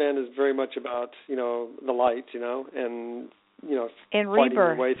know, this band is very much about, you know, the light, you know, and, you know, fighting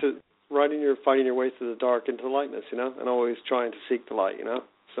your way through the dark into the lightness, you know, and always trying to seek the light, you know.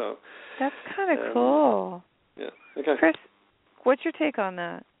 So that's kind of cool. Yeah. Okay. Chris, what's your take on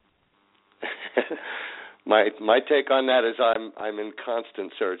that? My take on that is I'm in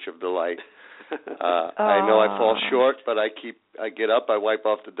constant search of the light. I know I fall short, but I get up, I wipe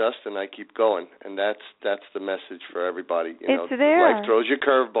off the dust, and I keep going. And that's the message for everybody. You know, there. Life throws you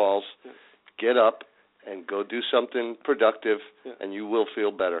curveballs. Get up and go do something productive, and you will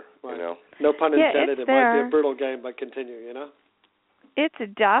feel better. Right. You know. No pun intended. It might be a brutal game, but continue. You know. It's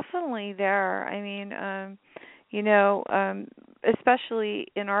definitely there. I mean, you know, especially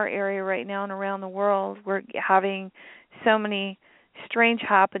in our area right now and around the world, we're having so many strange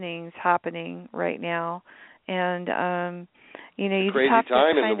happenings happening right now, and you know, you crazy just have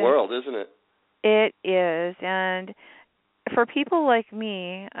time to in the world, isn't it? It is, and for people like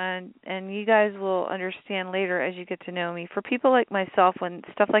me, and you guys will understand later as you get to know me, for people like myself, when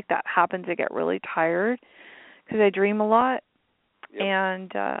stuff like that happens, I get really tired because I dream a lot. Yep.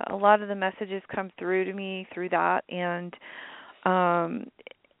 And a lot of the messages come through to me through that, and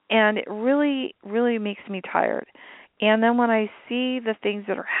it really, really makes me tired. And then when I see the things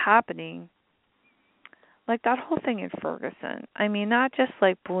that are happening, like that whole thing in Ferguson, I mean, that just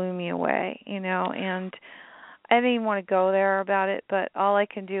like blew me away, and I didn't even want to go there about it, but all I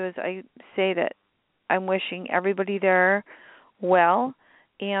can do is I say that I'm wishing everybody there well,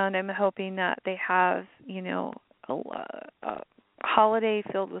 and I'm hoping that they have, a holiday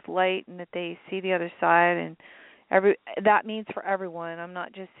filled with light, and that they see the other side, and that means for everyone. I'm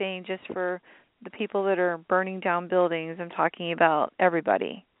not just saying just for the people that are burning down buildings. I'm talking about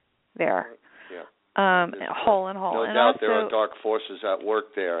everybody there. Yeah. Whole and whole. No and doubt also, there are dark forces at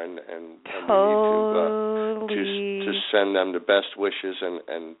work there, and totally. we need to send them the best wishes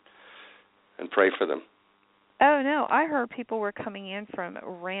and pray for them. Oh, no. I heard people were coming in from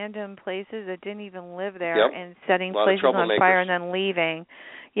random places that didn't even live there, yep. and setting places on fire and then leaving.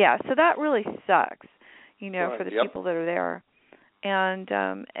 Yeah, so that really sucks, right. for the yep. people that are there. And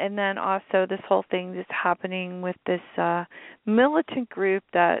then also this whole thing that's happening with this militant group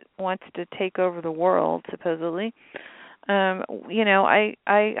that wants to take over the world, supposedly.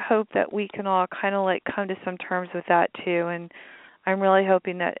 I hope that we can all kind of like come to some terms with that too, and I'm really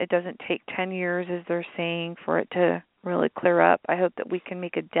hoping that it doesn't take 10 years, as they're saying, for it to really clear up. I hope that we can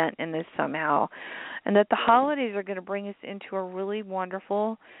make a dent in this somehow, and that the holidays are going to bring us into a really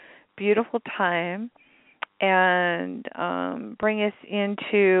wonderful, beautiful time, and bring us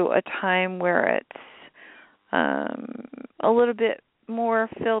into a time where it's a little bit more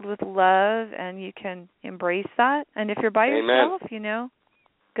filled with love, and you can embrace that. And if you're by Amen. yourself,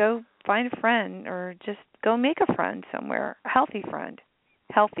 go find a friend, or just go make a friend somewhere, a healthy friend.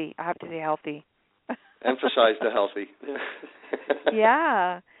 Healthy, I have to say healthy. Emphasize the healthy.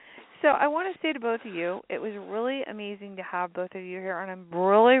 Yeah. So I want to say to both of you, it was really amazing to have both of you here, and I'm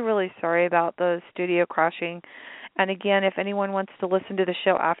really, really sorry about the studio crashing. And again, if anyone wants to listen to the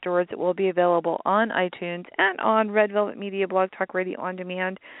show afterwards, it will be available on iTunes and on Red Velvet Media Blog Talk Radio On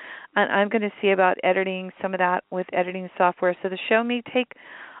Demand. And I'm going to see about editing some of that with editing software. So the show may take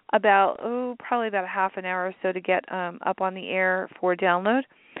probably about a half an hour or so to get up on the air for download.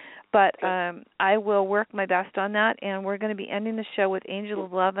 But I will work my best on that, and we're going to be ending the show with Angel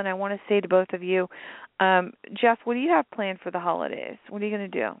of Love. And I want to say to both of you, Jeff, what do you have planned for the holidays? What are you going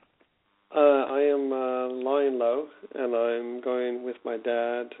to do? I am lying low, and I'm going with my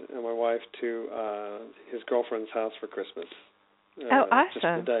dad and my wife to his girlfriend's house for Christmas. Awesome. Just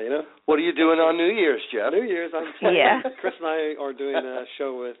for the day, What are you doing on New Year's, Jeff? New Year's, I'm playing. Yeah. Chris and I are doing a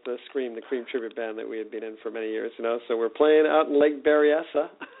show with the Cream tribute band that we had been in for many years, So we're playing out in Lake Berryessa.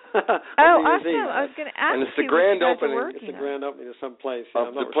 Awesome. I was going to ask you. And it's the grand opening. It's the grand opening of some place.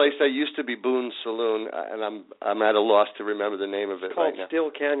 Of the place that used to be Boone's Saloon, and I'm at a loss to remember the name of it right now. It's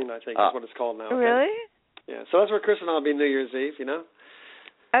called Steel Canyon, I think, is what it's called now. Really? Okay? Yeah. So that's where Chris and I will be New Year's Eve,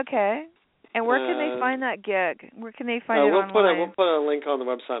 Okay. And where can they find that gig? Where can they find it online? We'll put a link on the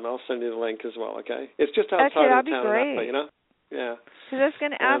website, and I'll send you the link as well, okay? It's just outside of town. Okay, that'd be great. Yeah. Because I was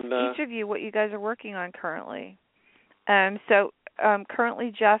going to ask each of you what you guys are working on currently.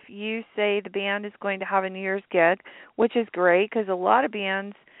 Currently, Jeff, you say the band is going to have a New Year's gig, which is great because a lot of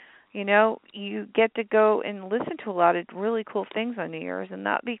bands, you get to go and listen to a lot of really cool things on New Year's, and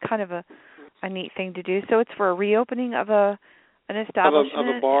that'd be kind of a neat thing to do. So it's for a reopening of an establishment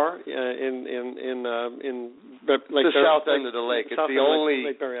of a bar in the south end of the lake. It's the only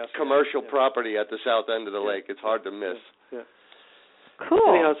commercial property at the south end of the lake. It's hard to miss. Yeah.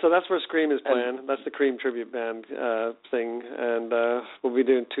 Cool. Anyhow, so that's where Scream is playing. That's the Cream tribute band thing, and we'll be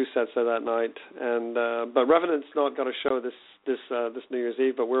doing 2 sets of that night. And but Revenant's not got a show this New Year's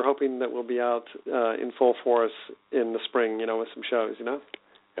Eve, but we're hoping that we'll be out in full force in the spring, with some shows,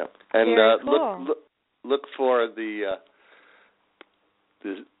 Yeah. And very cool. look for the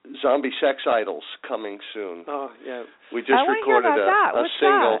Zombie Sex Idols coming soon. Oh yeah. We just recorded a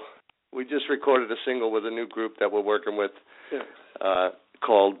single. That? We just recorded a single with a new group that we're working with. Yeah.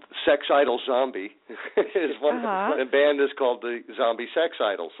 Called Sex Idol Zombie. The band is called the Zombie Sex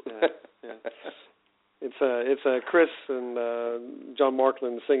Idols. Yeah. It's Chris and John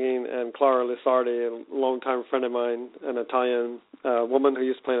Markland singing, and Clara Lissardi, a longtime friend of mine, an Italian woman who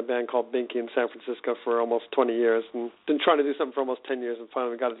used to play in a band called Binky in San Francisco for almost 20 years, and been trying to do something for almost 10 years, and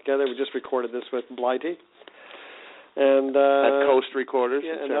finally we got it together. We just recorded this with Blighty. And at Coast Recorders.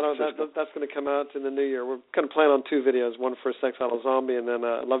 Yeah, and that's going to come out in the new year. We're going to plan on 2 videos, one for Sex Idol Zombie and then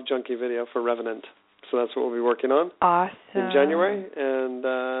a Love Junkie video for Revenant. So that's what we'll be working on. Awesome. In January, and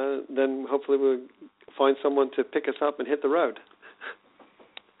then hopefully we'll find someone to pick us up and hit the road.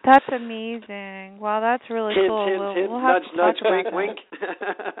 That's amazing. Wow, that's really cool. Hint, we'll have nudge, to talk wink, about wink.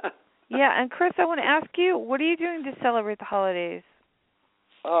 Yeah, and Chris, I want to ask you, what are you doing to celebrate the holidays?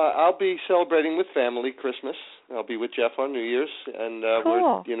 I'll be celebrating with family Christmas. I'll be with Jeff on New Year's, and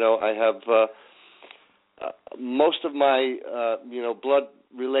cool. I have most of my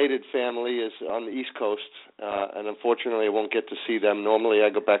blood-related family is on the East Coast, and unfortunately, I won't get to see them. Normally, I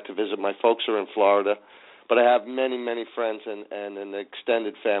go back to visit my folks who are in Florida, but I have many, many friends and an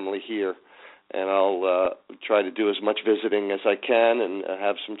extended family here, and I'll try to do as much visiting as I can and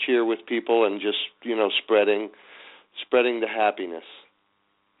have some cheer with people and just spreading the happiness.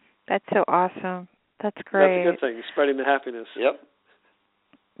 That's so awesome. That's great. That's a good thing, spreading the happiness. Yep.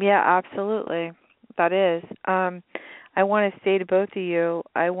 Yeah, absolutely. That is. I want to say to both of you,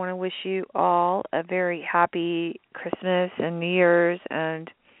 I want to wish you all a very happy Christmas and New Year's,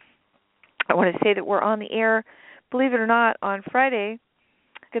 and I want to say that we're on the air, believe it or not, on Friday.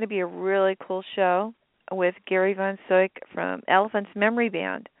 It's going to be a really cool show with Gary Von Soik from Elephant's Memory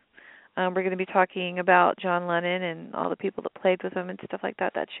Band. We're going to be talking about John Lennon and all the people that played with him and stuff like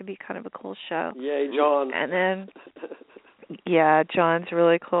that. That should be kind of a cool show. Yay, John. And then, yeah, John's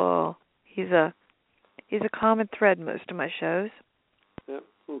really cool. He's a common thread in most of my shows. Yep.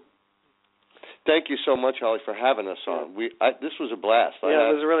 Thank you so much, Holly, for having us on. This was a blast. It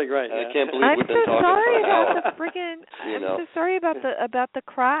was really great. Yeah. I can't believe we've been talking for an hour. I'm so sorry about the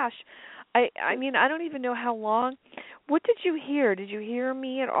crash. I mean, I don't even know how long. What did you hear? Did you hear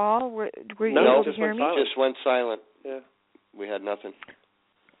me at all? Were you able to hear me? Just went silent. Yeah. We had nothing.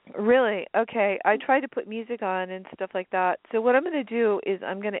 Really? Okay. I tried to put music on and stuff like that. So what I'm going to do is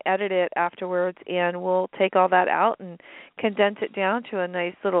I'm going to edit it afterwards, and we'll take all that out and condense it down to a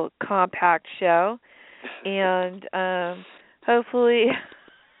nice little compact show. And hopefully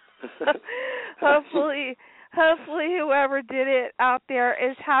whoever did it out there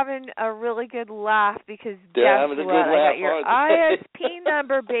is having a really good laugh, because guess what? I got your ISP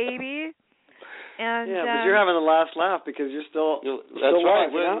number, baby. And, but you're having the last laugh because you're still. That's right.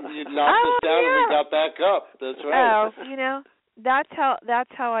 You knocked us down and we got back up. That's right. Oh,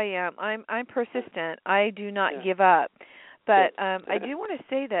 that's how I am. I'm persistent. I do not give up. But I do want to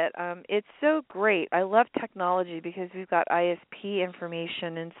say that it's so great. I love technology because we've got ISP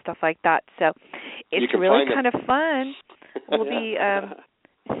information and stuff like that. So it's really kind of fun. We'll be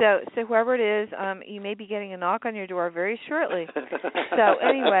so whoever it is, you may be getting a knock on your door very shortly. So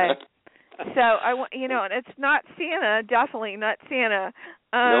anyway, so I want and it's not Santa, definitely not Santa.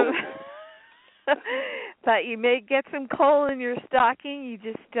 Nope. But you may get some coal in your stocking. You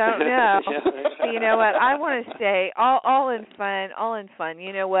just don't know. You know what? I want to say, all in fun.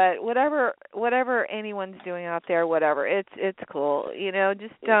 You know what? Whatever anyone's doing out there, whatever. It's cool.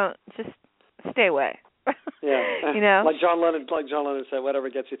 Just stay away. Yeah. Like John Lennon said, whatever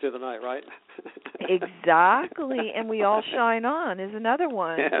gets you through the night, right? Exactly. And we all shine on is another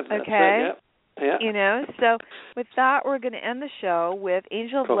one. Yeah, that's okay. It, yep. Yeah. So with that, we're going to end the show with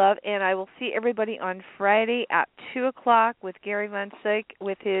Angel of Love, and I will see everybody on Friday at 2 o'clock with Gary Von Soik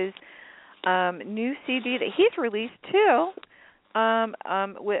with his new CD that he's released too,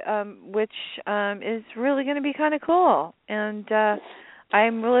 which is really going to be kind of cool. And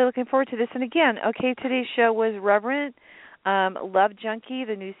I'm really looking forward to this. And again, today's show was Revenant, Love Junkie,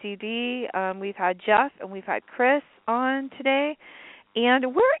 the new CD. We've had Jeff and we've had Chris on today.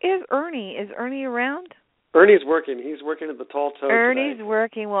 And where is Ernie? Is Ernie around? Ernie's working. He's working at the Tall Toad Ernie's today.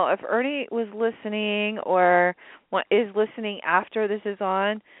 Working. Well, if Ernie was listening or is listening after this is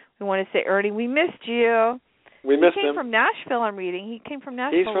on, we want to say, Ernie, we missed you. We missed him. He came from Nashville, I'm reading. He came from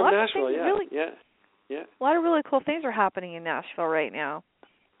Nashville. He's from Nashville, yeah. A lot of really cool things are happening in Nashville right now.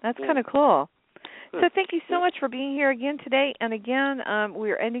 That's kind of cool. So thank you so much for being here again today. And again,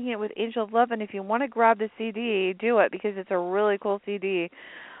 we're ending it with Angel of Love. And if you want to grab the CD, do it because it's a really cool CD.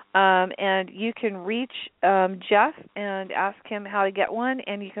 And you can reach Jeff and ask him how to get one.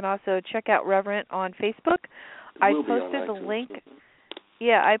 And you can also check out Revenant on Facebook. I posted the link.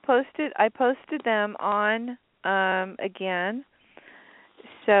 Yeah, I posted them on again.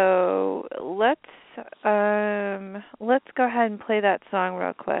 So let's go ahead and play that song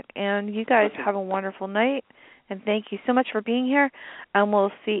real quick. And you guys have a wonderful night. And thank you so much for being here. And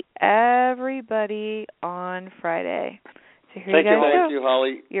we'll see everybody on Friday. So here you guys go. Thank you,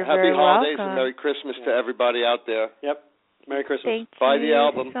 Holly. You're Happy very holidays welcome. and Merry Christmas to everybody out there. Yep. Merry Christmas. Thank Buy you the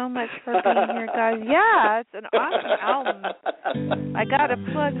album. so much for being here, guys. Yeah, it's an awesome album. I got to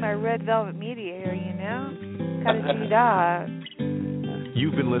plug my Red Velvet Media here, you know? Got to do that.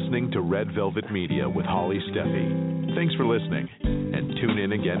 You've been listening to Red Velvet Media with Holly Stephey. Thanks for listening, and tune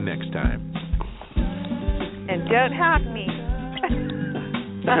in again next time. And don't hack me.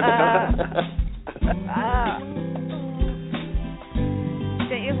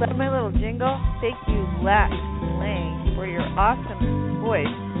 Don't you love my little jingle? Thank you, Lex Lang, for your awesome voice.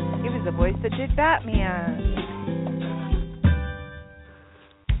 He was the voice that did Batman.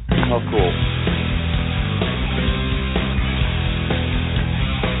 How cool.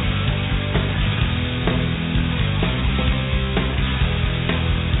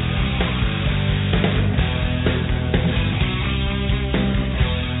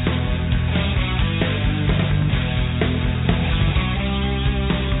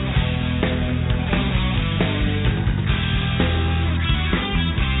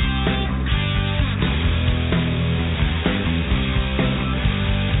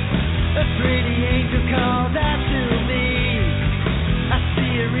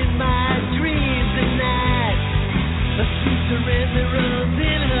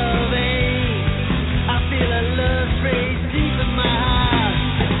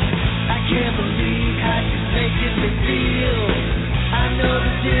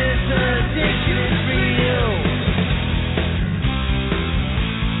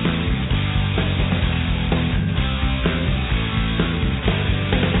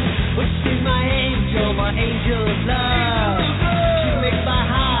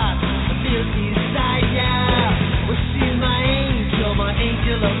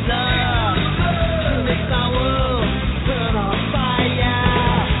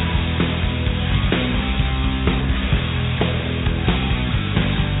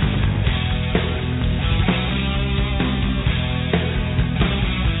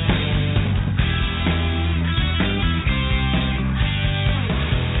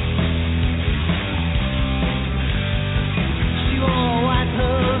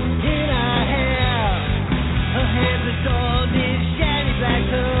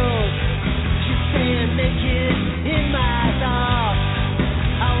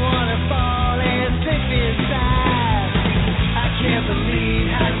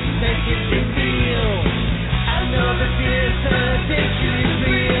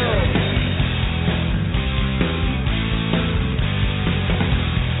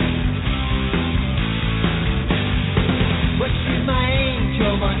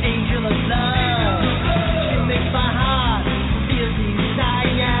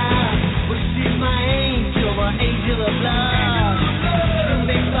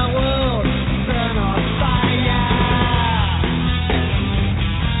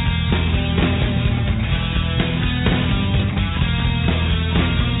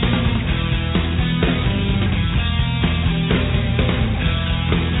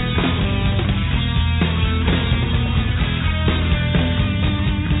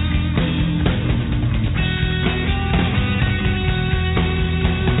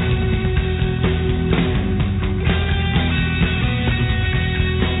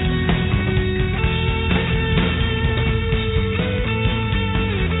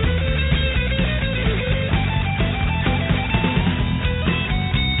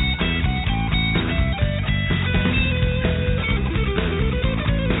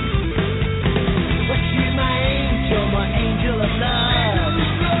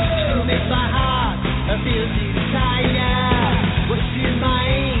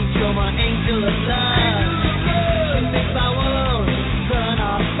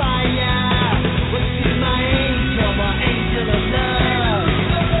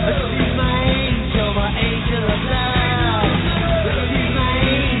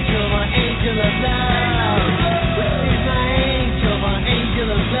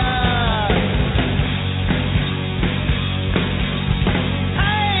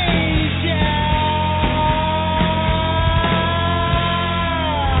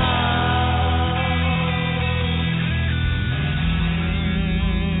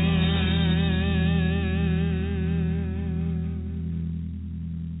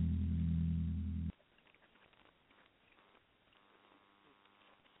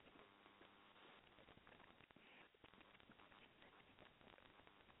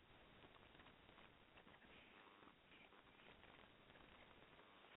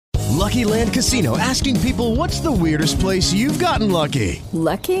 Lucky Land Casino, asking people, what's the weirdest place you've gotten lucky?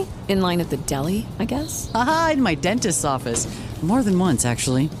 Lucky? In line at the deli, I guess? Aha, in my dentist's office. More than once,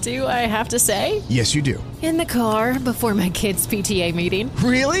 actually. Do I have to say? Yes, you do. In the car before my kids' PTA meeting.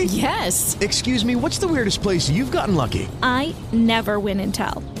 Really? Yes. Excuse me, what's the weirdest place you've gotten lucky? I never win and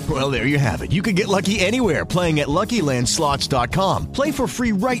tell. Well, there you have it. You can get lucky anywhere, playing at LuckyLandSlots.com. Play for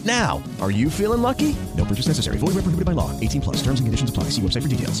free right now. Are you feeling lucky? No purchase necessary. Void where prohibited by law. 18+. Terms and conditions apply. See website for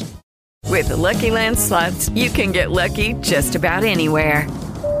details. With the Lucky Land Slots, you can get lucky just about anywhere.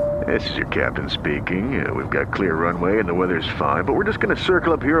 This is your captain speaking. We've got clear runway and the weather's fine, but we're just going to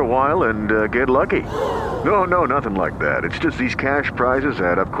circle up here a while and get lucky. No, nothing like that. It's just these cash prizes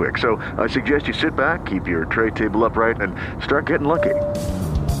add up quick. So I suggest you sit back, keep your tray table upright, and start getting lucky.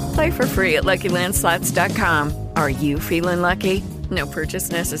 Play for free at LuckyLandSlots.com. Are you feeling lucky? No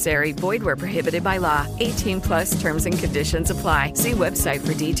purchase necessary. Void where prohibited by law. 18+ terms and conditions apply. See website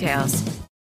for details.